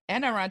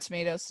 and on Rotten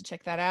Tomatoes. So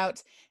check that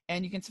out.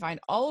 And you can find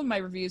all of my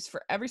reviews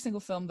for every single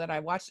film that I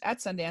watched at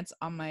Sundance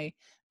on my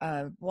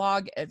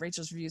blog at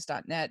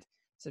rachelsreviews.net.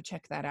 So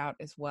check that out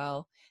as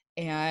well.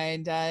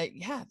 And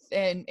yeah,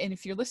 and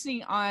if you're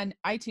listening on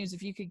iTunes,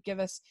 if you could give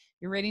us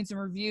your ratings and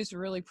reviews, we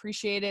really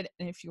appreciate it.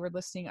 And if you are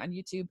listening on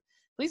YouTube,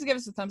 please give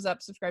us a thumbs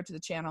up, subscribe to the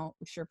channel.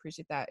 We sure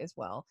appreciate that as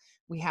well.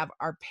 We have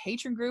our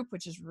Patreon group,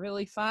 which is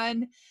really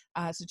fun.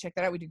 So check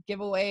that out. We do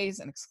giveaways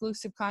and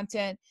exclusive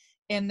content.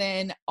 And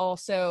then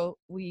also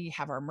we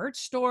have our merch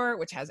store,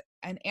 which has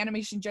an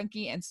Animation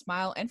Junkie and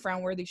Smile and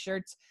Frown Worthy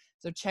shirts.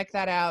 So check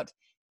that out.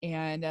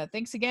 And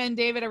thanks again,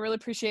 David. I really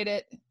appreciate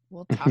it.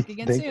 We'll talk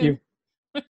again Thank soon. you.